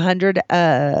get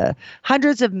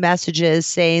hundreds of messages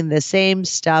saying the same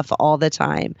stuff all the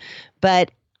time,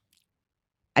 but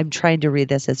I'm trying to read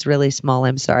this. It's really small.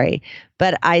 I'm sorry,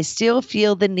 but I still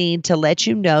feel the need to let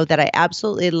you know that I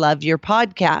absolutely love your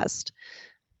podcast.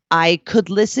 I could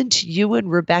listen to you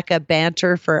and Rebecca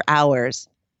banter for hours.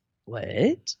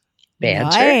 What?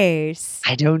 Banter? Nice.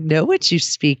 I don't know what you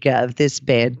speak of, this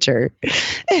banter.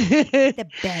 The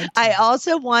banter. I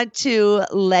also want to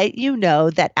let you know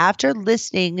that after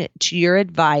listening to your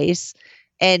advice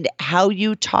and how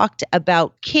you talked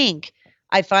about kink,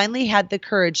 I finally had the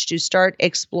courage to start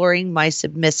exploring my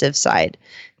submissive side.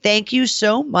 Thank you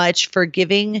so much for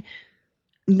giving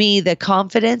me the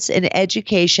confidence and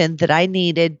education that I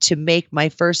needed to make my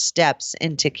first steps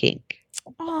into kink.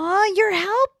 Aw,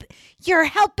 you're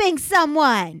helping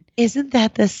someone. Isn't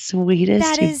that the sweetest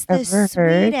That is the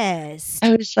sweetest.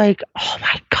 I was like, oh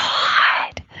my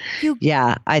God.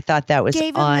 I thought that was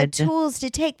gave him the tools to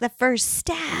take the first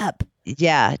step.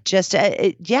 Yeah, just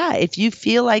if you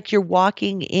feel like you're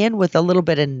walking in with a little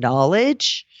bit of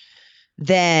knowledge,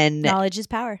 then knowledge is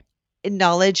power.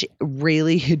 Knowledge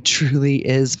really truly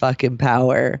is fucking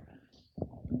power.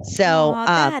 So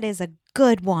that is a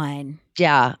good one.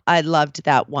 Yeah, I loved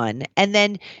that one. And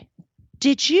then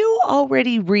did you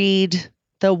already read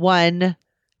the one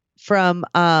from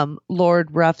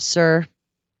Lord Ruffser?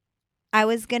 I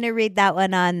was going to read that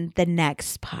one on the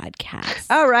next podcast.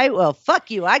 All right. Well, fuck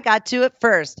you. I got to it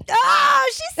first.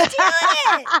 Oh, she's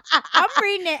stealing it. I'm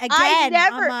reading it again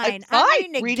on mine.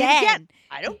 I'm reading it again.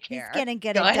 I don't care. He's going to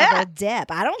get a double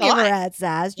dip. I don't give her a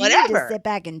sass. You need to sit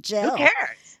back and chill. Who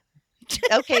cares?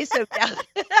 Okay, so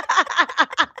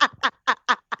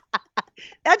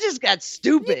that just got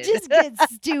stupid. It just got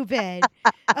stupid.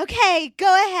 Okay,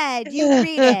 go ahead. You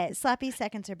read it. Sloppy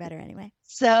seconds are better anyway.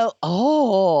 So,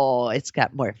 it's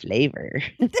got more flavor.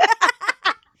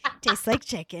 Tastes like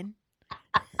chicken.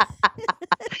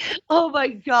 Oh my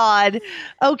God.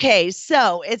 Okay,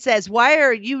 so it says, why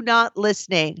are you not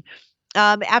listening?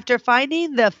 After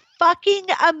finding the fucking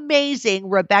amazing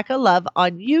Rebecca Love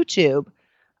on YouTube,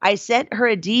 I sent her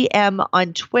a DM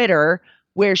on Twitter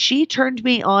where she turned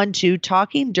me on to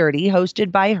Talking Dirty,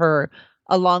 hosted by her,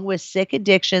 along with Sick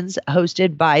Addictions,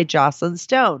 hosted by Joclyn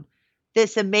Stone.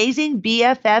 This amazing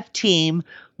BFF team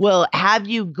will have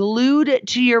you glued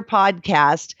to your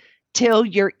podcast till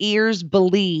your ears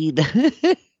bleed.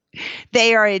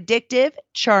 They are addictive,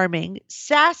 charming,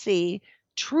 sassy,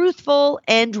 truthful,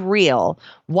 and real.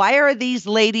 Why are these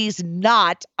ladies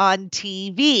not on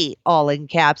TV? All in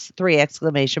caps, 3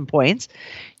 exclamation points.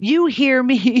 You hear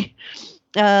me,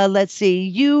 let's see,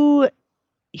 you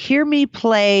hear me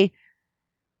play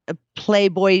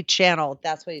Playboy Channel.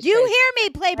 That's what he's You trying hear me,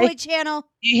 Playboy Channel?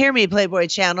 You hear me, Playboy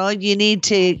Channel. You need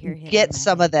to hear him get in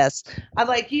some my of this. I'm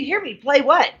like, you hear me? Play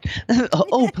what?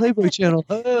 Oh, Playboy Channel.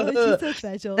 Oh, she's so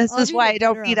special. This is why I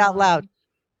don't read out loud.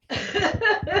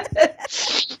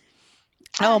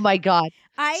 Oh my God.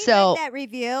 I So read that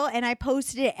review and I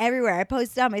posted it everywhere. I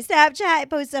posted it on my Snapchat. I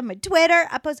posted it on my Twitter.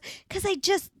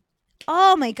 Because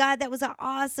oh my God, that was an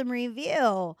awesome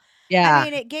review. yeah. I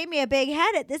mean, it gave me a big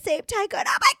head at the same time going,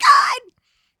 oh my God.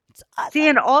 It's awesome. See,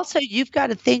 and also you've got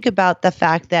to think about the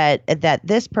fact that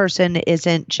this person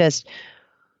isn't just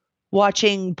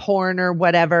watching porn or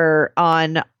whatever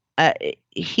on,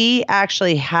 he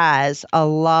actually has a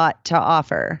lot to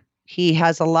offer. He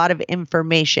has a lot of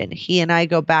information. He and I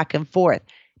go back and forth.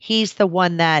 He's the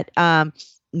one that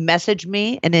messaged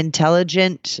me an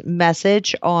intelligent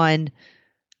message on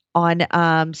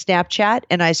Snapchat,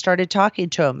 and I started talking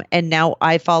to him, and now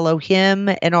I follow him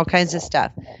and all kinds of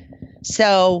stuff.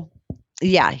 So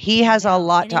yeah, he has a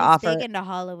lot to offer. He's big into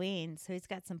Halloween, so he's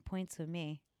got some points with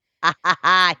me.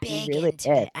 He really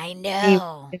into is. it. I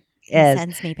know. He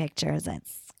sends me pictures.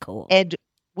 That's cool. And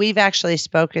we've actually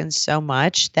spoken so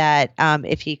much that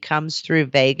if he comes through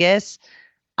Vegas,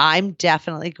 I'm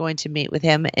definitely going to meet with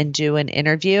him and do an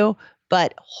interview.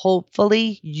 But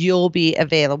hopefully you'll be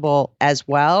available as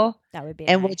well. That would be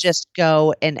and nice. We'll just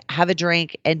go and have a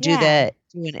drink and do an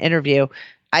interview.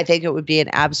 I think it would be an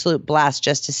absolute blast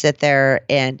just to sit there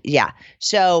and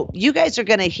So you guys are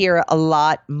going to hear a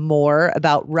lot more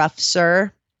about Rough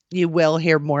Sir. You will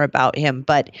hear more about him,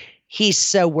 but he's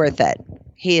so worth it.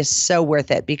 He is so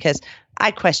worth it because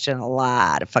I question a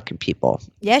lot of fucking people.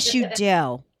 Yes, you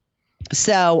do.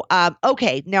 So,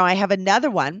 okay. Now I have another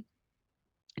one.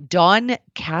 Dawn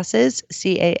Casses,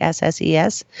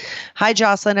 Casses. Hi,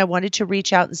 Joclyn. I wanted to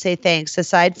reach out and say thanks.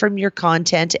 Aside from your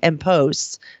content and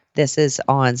posts, this is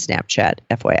on Snapchat,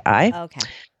 FYI. Okay.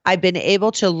 I've been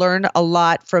able to learn a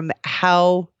lot from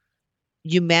how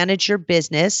you manage your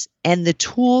business and the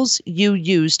tools you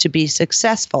use to be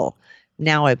successful.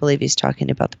 Now I believe he's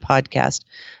talking about the podcast.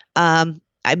 I'm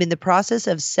in the process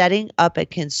of setting up a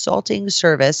consulting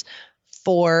service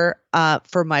for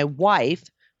my wife,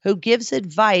 who gives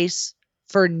advice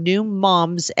for new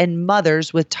moms and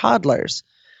mothers with toddlers.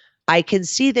 I can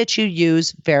see that you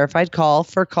use verified call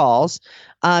for calls.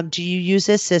 Do you use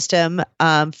this system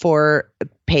for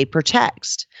pay per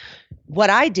text? What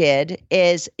I did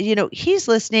is, he's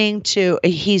paying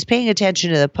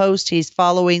attention to the post, he's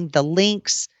following the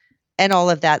links and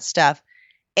all of that stuff,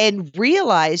 and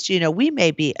realized, we may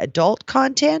be adult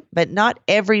content, but not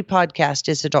every podcast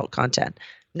is adult content.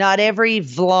 Not every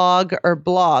vlog or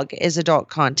blog is adult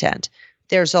content.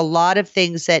 There's a lot of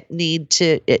things that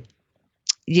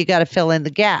you got to fill in the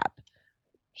gap.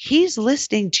 He's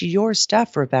listening to your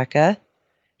stuff, Rebecca.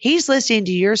 He's listening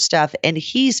to your stuff and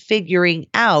he's figuring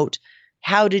out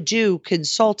how to do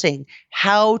consulting,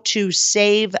 how to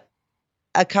save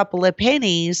a couple of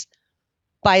pennies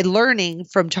by learning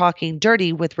from Talking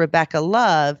Dirty with Rebecca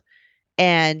Love.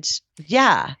 And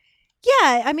yeah,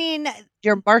 I mean,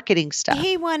 your marketing stuff.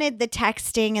 He wanted the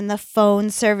texting and the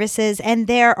phone services, and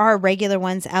there are regular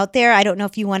ones out there. I don't know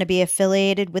if you want to be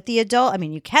affiliated with the adult. I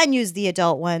mean, you can use the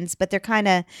adult ones, but they're kind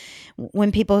of,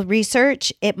 when people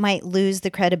research, it might lose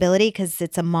the credibility because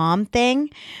it's a mom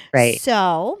thing. Right.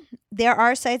 So there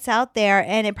are sites out there,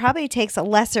 and it probably takes a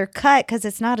lesser cut because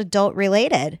it's not adult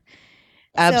related.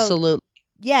 Absolutely.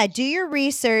 So, do your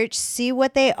research, see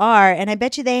what they are, and I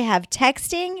bet you they have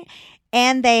texting.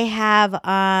 And they have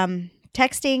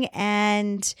texting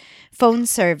and phone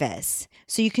service.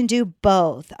 So you can do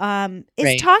both.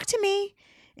 Is Talk to Me,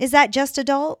 is that just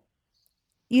adult?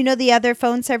 The other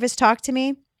phone service, Talk to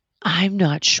Me? I'm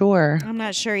not sure. I'm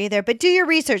not sure either. But do your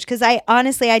research because I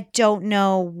don't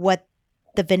know what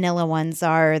the vanilla ones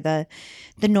are, the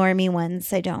normie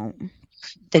ones. I don't.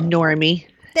 The normies.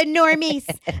 I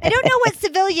don't know what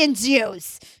civilians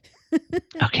use.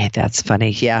 Okay, that's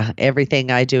funny. Yeah,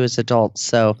 everything I do is adult,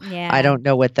 so I don't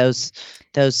know what those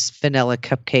vanilla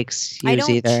cupcakes use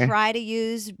either. I don't try to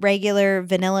use regular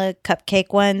vanilla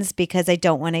cupcake ones because I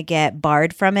don't want to get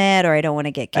barred from it or I don't want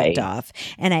to get kicked off.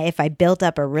 And if I built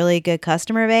up a really good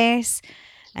customer base,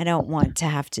 I don't want to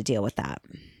have to deal with that.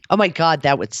 Oh my God,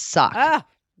 that would suck.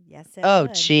 Yes, it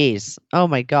would. Geez. Oh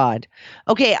my God.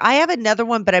 Okay, I have another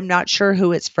one, but I'm not sure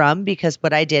who it's from because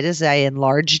what I did is I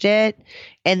enlarged it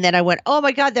and then I went, oh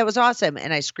my God, that was awesome.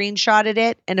 And I screenshotted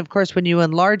it. And of course, when you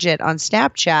enlarge it on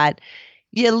Snapchat,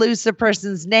 you lose the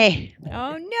person's name.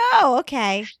 Oh no.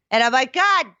 Okay. And I'm like,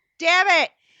 God damn it.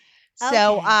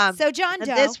 Okay. So John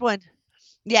Doe. This one.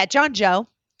 Yeah, John Joe.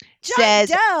 John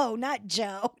Doe, not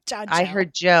Joe. John Joe. I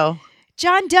heard Joe.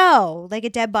 John Doe, like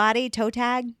a dead body, toe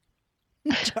tag.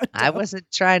 I wasn't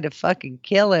trying to fucking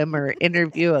kill him or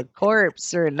interview a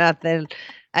corpse or nothing.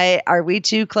 Are we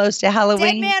too close to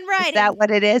Halloween? Dead man riding. Is that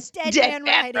what it is? Dead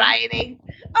man riding.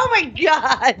 Oh my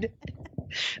God.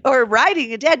 Or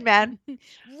riding a dead man.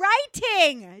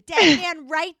 Writing. Dead man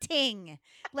writing.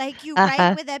 Like you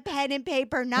write with a pen and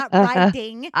paper, not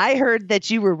writing. I heard that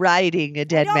you were riding a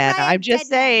dead man. I'm just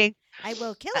saying. I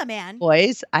will kill a man.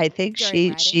 Boys, I think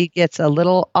she gets a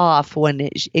little off when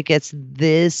it gets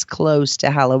this close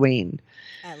to Halloween.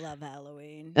 I love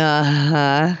Halloween.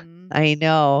 I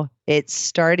know. It's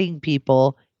starting,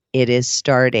 people. It is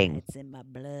starting. It's in my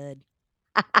blood.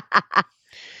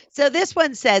 So this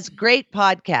one says, great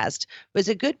podcast. Was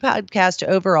a good podcast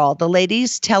overall. The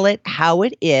ladies tell it how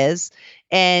it is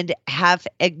and have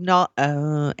acknowledged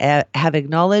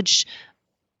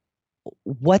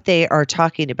what they are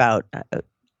talking about.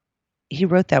 He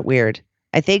wrote that weird.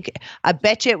 I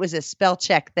bet you it was a spell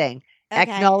check thing. Okay.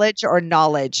 Acknowledge or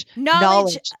knowledge.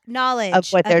 Knowledge of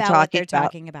what they're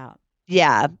talking about.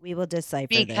 Yeah. We will decipher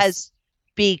this.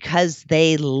 Because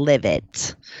they live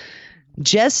it.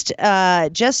 Just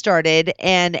started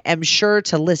and am sure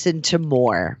to listen to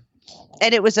more.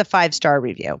 And it was a 5-star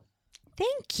review.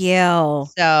 Thank you.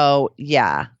 So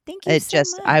yeah. Thank you so much.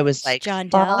 I was like, John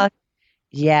Doe.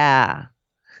 Yeah.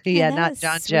 Yeah, not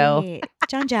John sweet. Joe.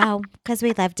 John Joe, because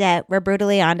we loved it. We're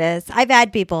brutally honest. I've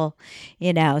had people,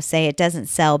 say it doesn't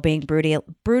sell being brutally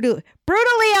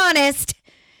honest.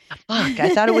 Fuck, I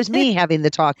thought it was me having the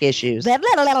talk issues. But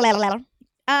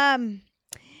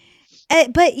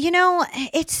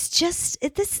it's just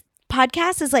this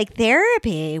podcast is like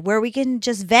therapy where we can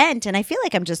just vent, and I feel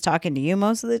like I'm just talking to you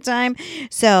most of the time.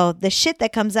 So the shit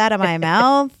that comes out of my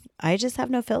mouth, I just have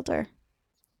no filter.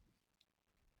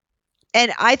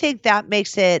 And I think that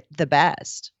makes it the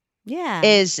best. Yeah.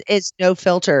 Is no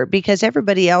filter, because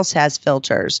everybody else has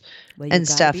filters and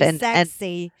stuff. Be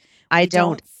sexy. I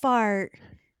don't fart.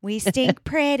 We stink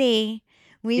pretty.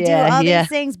 We do all these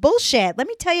things. Bullshit. Let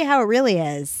me tell you how it really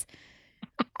is.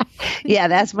 Yeah,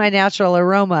 that's my natural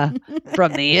aroma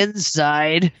from the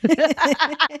inside.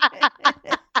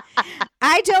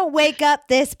 I don't wake up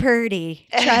this pretty.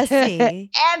 Trust me.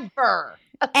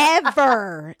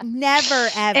 Ever. Never,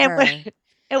 ever.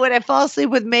 And when I fall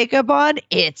asleep with makeup on,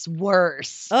 it's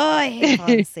worse. Oh, I hate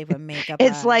falling asleep with makeup on.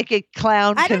 It's like a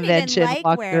clown convention. I don't even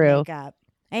like wearing makeup.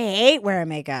 I hate wearing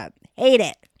makeup. Hate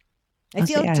it. I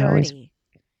feel dirty.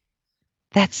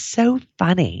 That's so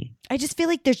funny. I just feel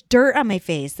like there's dirt on my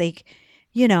face. Like,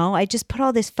 I just put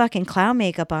all this fucking clown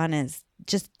makeup on and it's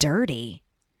just dirty.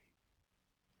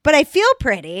 But I feel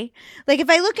pretty. Like if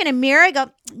I look in a mirror, I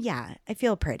go, yeah, I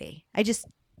feel pretty.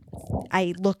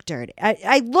 I look dirty.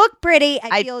 I look pretty.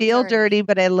 I feel dirty,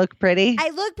 but I look pretty. I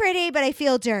look pretty, but I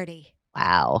feel dirty.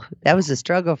 Wow. That was a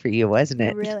struggle for you, wasn't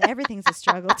it? Really, everything's a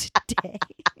struggle today.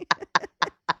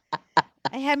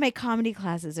 I had my comedy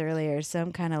classes earlier, so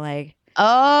I'm kind of like,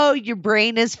 oh, your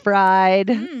brain is fried.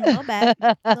 A little bit.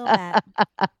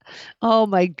 Oh,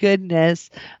 my goodness.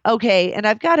 Okay. And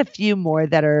I've got a few more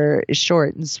that are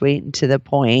short and sweet and to the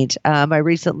point. I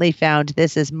recently found,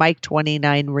 this is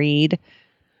Mike29 Reed.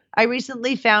 I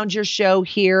recently found your show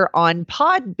here on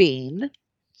Podbean,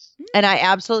 and I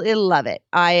absolutely love it.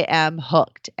 I am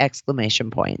hooked! ! And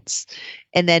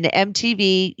then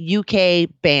MTV UK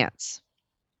Bants.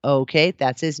 Okay.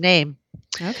 That's his name.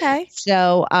 Okay.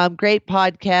 So, great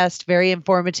podcast, very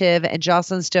informative, and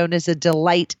Joclyn Stone is a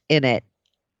delight in it.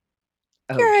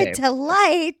 You're a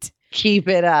delight. Keep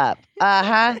it up.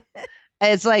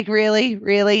 It's like, really?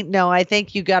 Really? No, I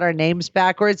think you got our names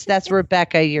backwards. That's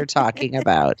Rebecca you're talking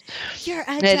about. You're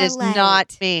a It delight. is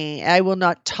not me. I will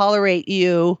not tolerate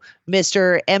you,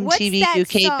 Mr. MTV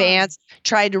UK Bands,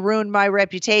 trying to ruin my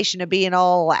reputation of being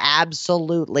all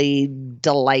absolutely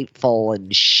delightful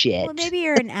and shit. Well, maybe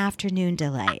you're an afternoon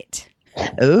delight.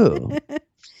 Ooh.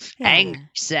 Angry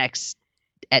sex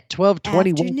at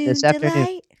 12:21 this afternoon.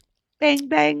 Delight. Bang,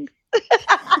 bang.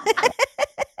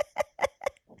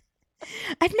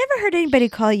 I've never heard anybody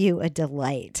call you a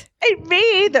delight. Hey,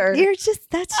 me either. That's just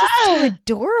so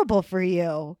adorable for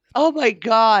you. Oh my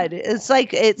God. It's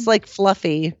like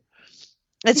fluffy.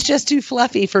 It's just too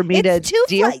fluffy for me to deal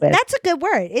with. That's a good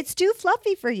word. It's too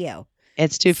fluffy for you.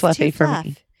 It's too fluffy for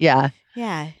me. Yeah.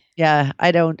 Yeah. Yeah.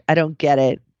 I don't get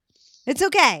it. It's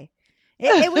okay.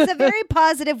 It was a very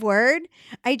positive word.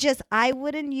 I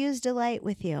wouldn't use delight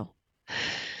with you.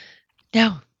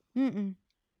 No. Mm-mm.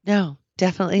 No,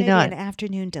 definitely Maybe not. An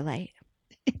afternoon delight.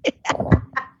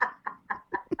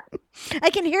 I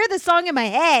can hear the song in my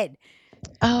head.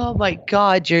 Oh my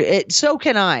God. So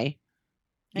can I.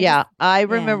 Yeah, I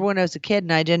remember when I was a kid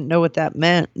and I didn't know what that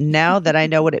meant. Now that I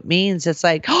know what it means, it's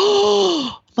like,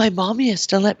 oh, my mom used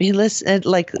to let me listen,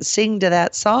 like sing to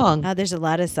that song. Oh, there's a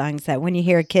lot of songs that when you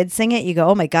hear a kid sing it, you go,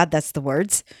 oh my God, that's the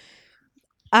words.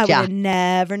 I would have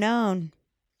never known.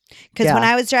 Because when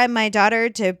I was driving my daughter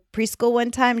to preschool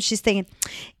one time, she's thinking,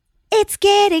 it's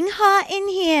getting hot in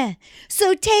here,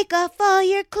 so take off all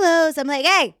your clothes. I'm like,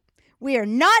 hey, we are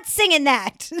not singing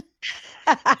that.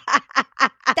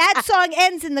 That song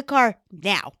ends in the car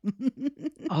now.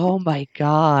 Oh my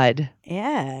God.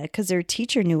 Yeah, because her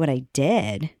teacher knew what I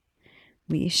did.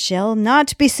 We shall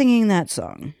not be singing that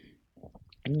song.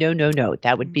 No.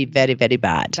 That would be very, very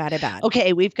bad. Very bad.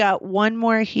 Okay, we've got one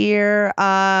more here.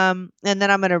 And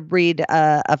then I'm going to read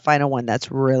a final one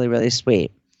that's really, really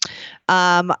sweet.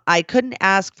 I couldn't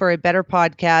ask for a better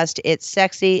podcast. It's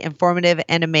sexy, informative,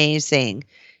 and amazing.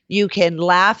 You can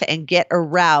laugh and get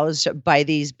aroused by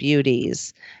these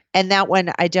beauties. And that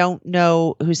one, I don't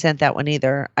know who sent that one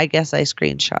either. I guess I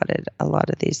screenshotted a lot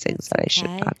of these things that I should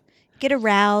not. Get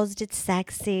aroused. It's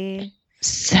sexy.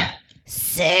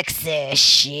 Sexy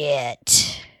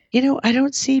shit. You know, I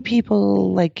don't see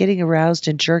people like getting aroused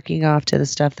and jerking off to the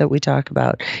stuff that we talk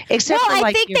about. Except for,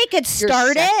 I think they could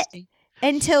start it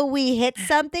until we hit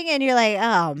something and you're like,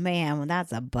 oh man, well,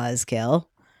 that's a buzzkill.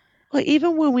 Well,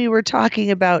 even when we were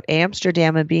talking about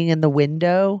Amsterdam and being in the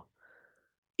window,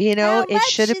 you know, it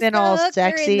should have been all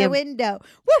sexy. In the window.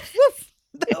 Woof, woof.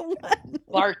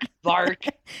 Bark, bark.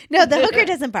 No, the hooker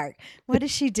doesn't bark. What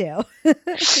does she do?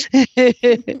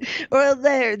 Well,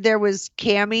 there was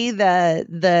Cammie,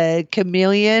 the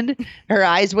chameleon. Her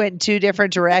eyes went in two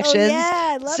different directions. Oh, yeah,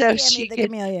 I love Cammie the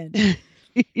chameleon.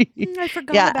 I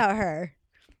forgot about her.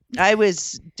 I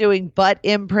was doing butt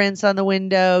imprints on the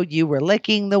window. You were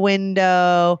licking the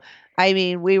window. I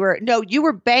mean, you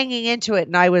were banging into it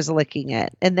and I was licking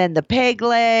it. And then the peg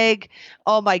leg.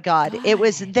 Oh my God.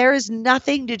 There is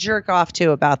nothing to jerk off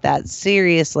to about that.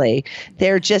 Seriously.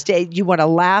 They're just, you want to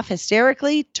laugh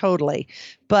hysterically? Totally.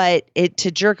 But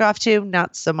to jerk off to,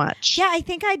 not so much. Yeah, I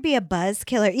think I'd be a buzz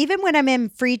killer. Even when I'm in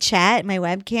free chat, my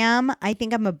webcam, I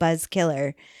think I'm a buzz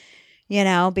killer. You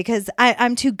know, because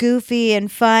I'm too goofy and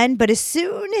fun. But as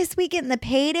soon as we get in the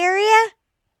paid area,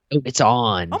 oh, it's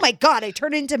on. Oh my God, I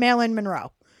turn into Marilyn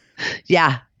Monroe.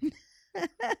 Yeah.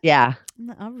 Yeah.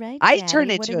 All right. I turn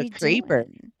into a creeper.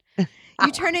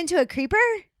 You turn into a creeper?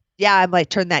 Yeah, I'm like,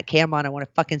 turn that cam on. I want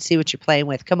to fucking see what you're playing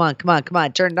with. Come on.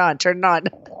 Turn it on.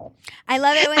 I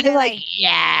love it when they're like,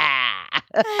 yeah.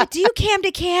 Do you cam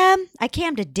to cam? I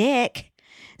cam to dick.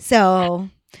 So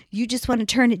you just want to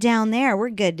turn it down there. We're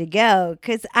good to go.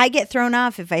 Because I get thrown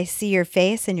off if I see your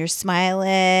face and you're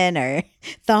smiling or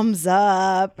thumbs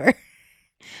up.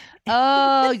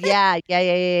 Oh, yeah.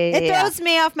 It throws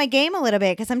me off my game a little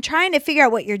bit because I'm trying to figure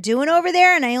out what you're doing over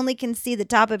there. And I only can see the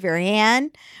top of your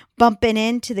hand bumping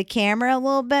into the camera a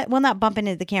little bit. Well, not bumping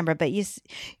into the camera, but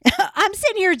I'm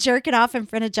sitting here jerking off in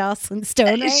front of Joclyn Stone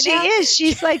right now. She is.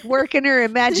 She's like working her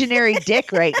imaginary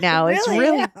dick right now. It's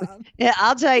really. Yeah,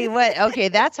 I'll tell you what. Okay,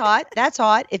 that's hot.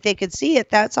 If they could see it,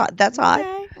 that's hot.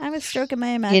 Okay. I was stroking my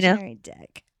imaginary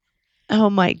dick. Oh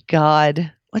my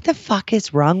God. What the fuck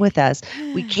is wrong with us?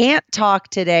 We can't talk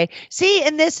today. See,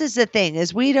 and this is the thing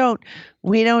is we don't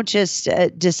just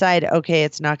decide, okay,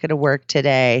 it's not going to work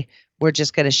today. We're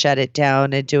just going to shut it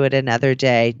down and do it another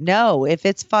day. No, if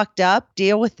it's fucked up,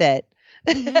 deal with it.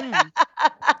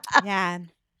 Mm-hmm. Yeah.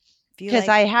 Because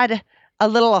I had a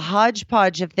little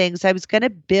hodgepodge of things. I was going to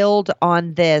build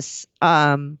on this.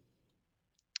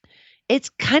 It's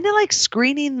kind of like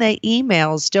screening the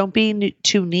emails. Don't be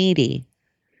too needy.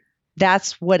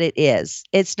 That's what it is.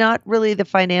 It's not really the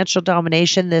financial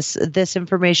domination. This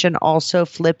information also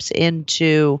flips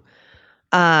into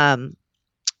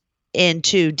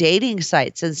dating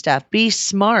sites and stuff. Be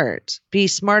smart. Be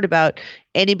smart about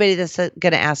anybody that's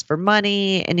going to ask for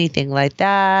money, anything like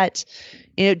that.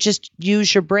 You know, just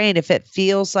use your brain. If it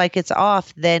feels like it's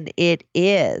off, then it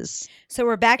is. So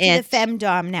we're back to the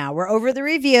femdom now. We're over the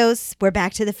reviews. We're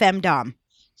back to the femdom.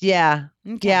 Yeah.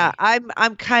 Okay. Yeah.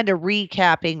 I'm kind of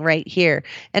recapping right here.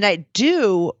 And I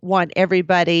do want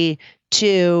everybody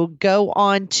to go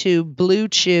on to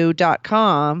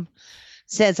bluechew.com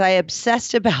since I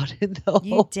obsessed about it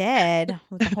you did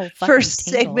with the whole first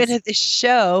segment of the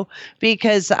show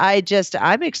because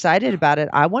I'm excited about it.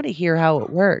 I want to hear how it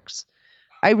works.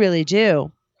 I really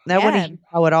do. I want to hear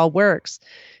how it all works.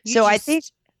 I think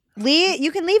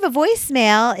you can leave a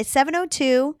voicemail. It's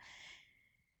 702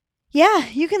 Yeah,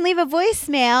 you can leave a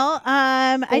voicemail.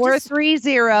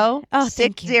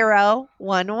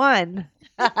 430-6011.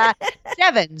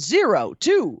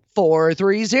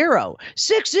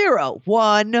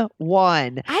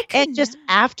 702-430-6011. And just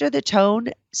after the tone,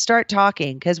 start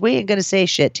talking, because we ain't going to say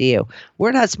shit to you.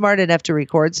 We're not smart enough to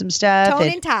record some stuff Tone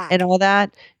and talk. and all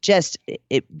that. Just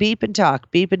beep and talk.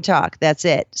 That's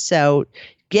it. So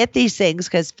get these things,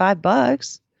 because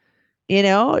 $5,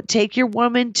 take your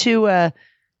woman to a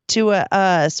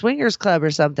swingers club or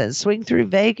something. Swing through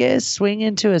Vegas, swing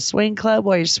into a swing club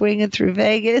while you're swinging through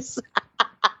Vegas.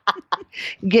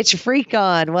 Get your freak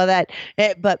on. Well,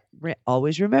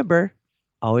 always remember,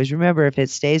 if it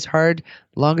stays hard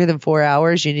longer than 4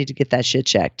 hours, you need to get that shit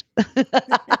checked.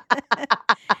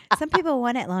 Some people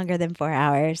want it longer than 4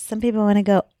 hours. Some people want to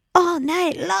go all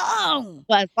night long.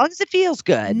 Well, as long as it feels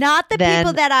good. Not the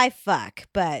people that I fuck,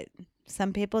 but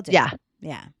some people do. Yeah.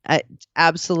 Yeah.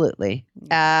 Absolutely.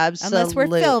 Unless we're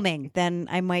filming, then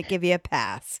I might give you a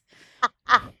pass.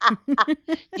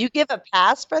 You give a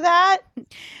pass for that?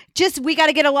 Just, we got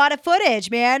to get a lot of footage,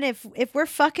 man. If we're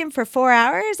fucking for 4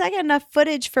 hours, I got enough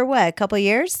footage for what, a couple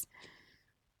years?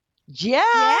 Yeah.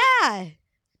 Yeah.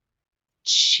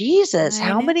 Jesus,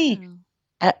 how many?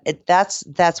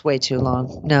 That's way too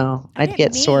long. No, I'd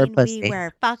get sore pussy. We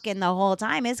were fucking the whole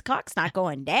time. His cock's not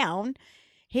going down.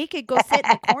 He could go sit in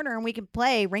the corner and we can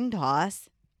play ring toss.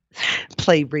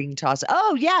 Play ring toss.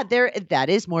 Oh yeah, that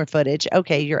is more footage.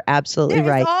 Okay, you're absolutely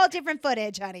right. It's all different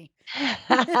footage, honey.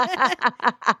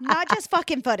 Not just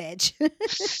fucking footage.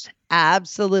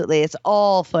 Absolutely, it's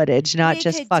all footage, not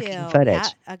just fucking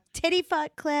footage. A titty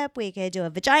fuck clip. We could do a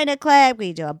vagina clip.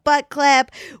 We could do a butt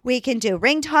clip. We can do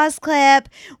ring toss clip.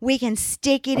 We can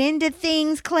stick it into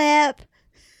things clip.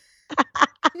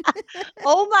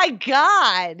 Oh my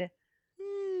God.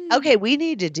 Okay, we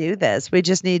need to do this. We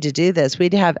just need to do this.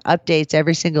 We'd have updates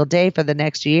every single day for the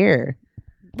next year.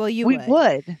 Well, we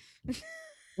would.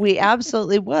 We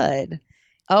absolutely would.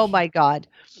 Oh my God.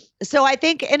 So I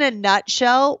think in a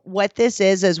nutshell, what this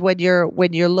is when you're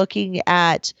looking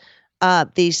at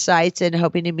these sites and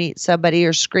hoping to meet somebody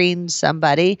or screen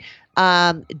somebody,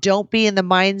 don't be in the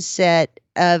mindset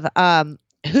of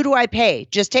who do I pay?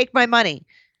 Just take my money.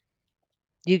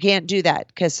 You can't do that,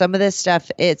 because some of this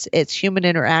stuff, it's human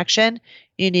interaction.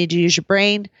 You need to use your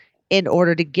brain in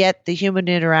order to get the human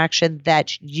interaction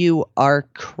that you are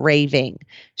craving.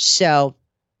 So,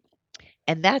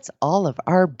 and that's all of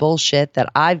our bullshit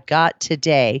that I've got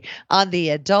today on the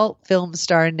Adult Film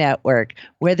Star Network,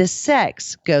 where the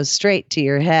sex goes straight to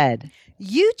your head.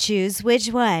 You choose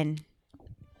which one.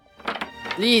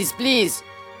 Please,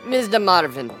 Mr.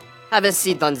 Marvin, have a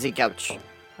seat on the couch.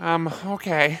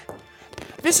 Okay.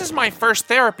 This is my first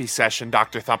therapy session,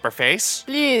 Dr. Thumperface.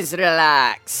 Please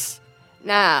relax.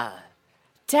 Now,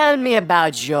 tell me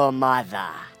about your mother.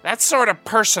 That's sort of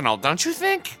personal, don't you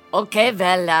think? Okay,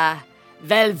 well,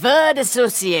 word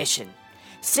association.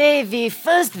 Say the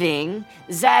first thing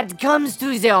that comes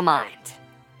to your mind.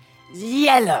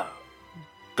 Yellow.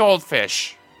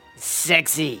 Goldfish.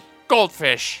 Sexy.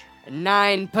 Goldfish.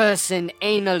 9-person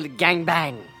anal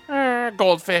gangbang.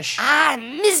 Goldfish.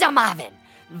 Mr. Marvin.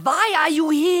 Why are you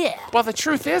here? Well, the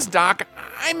truth is, Doc,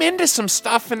 I'm into some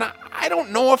stuff, and I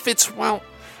don't know if it's,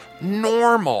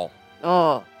 normal.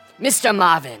 Oh, Mr.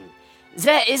 Marvin,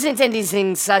 there isn't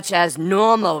anything such as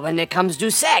normal when it comes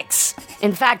to sex.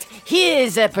 In fact, here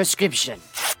is a prescription.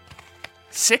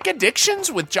 Sick Addictions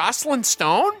with Joclyn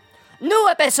Stone? New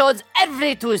episodes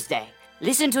every Tuesday.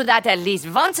 Listen to that at least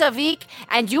once a week,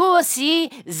 and you will see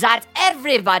that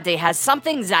everybody has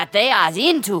something that they are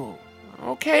into.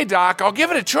 Okay, Doc, I'll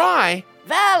give it a try.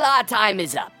 Well, our time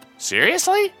is up.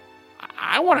 Seriously?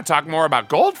 I want to talk more about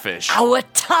goldfish. Our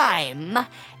time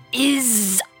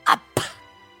is up.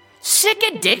 Sick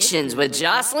Addictions with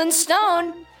Joclyn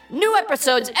Stone. New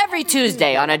episodes every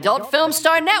Tuesday on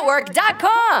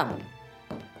AdultFilmStarNetwork.com.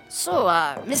 So,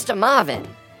 Mr. Marvin,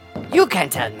 you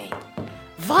can tell me,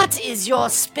 what is your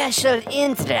special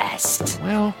interest?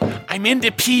 Well, I'm into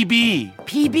PB.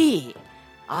 PB?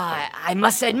 I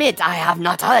must admit, I have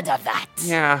not heard of that.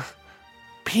 Yeah,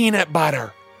 peanut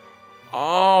butter.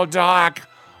 Oh, Doc,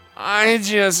 I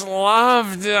just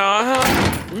loved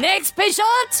it. Next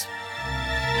patient!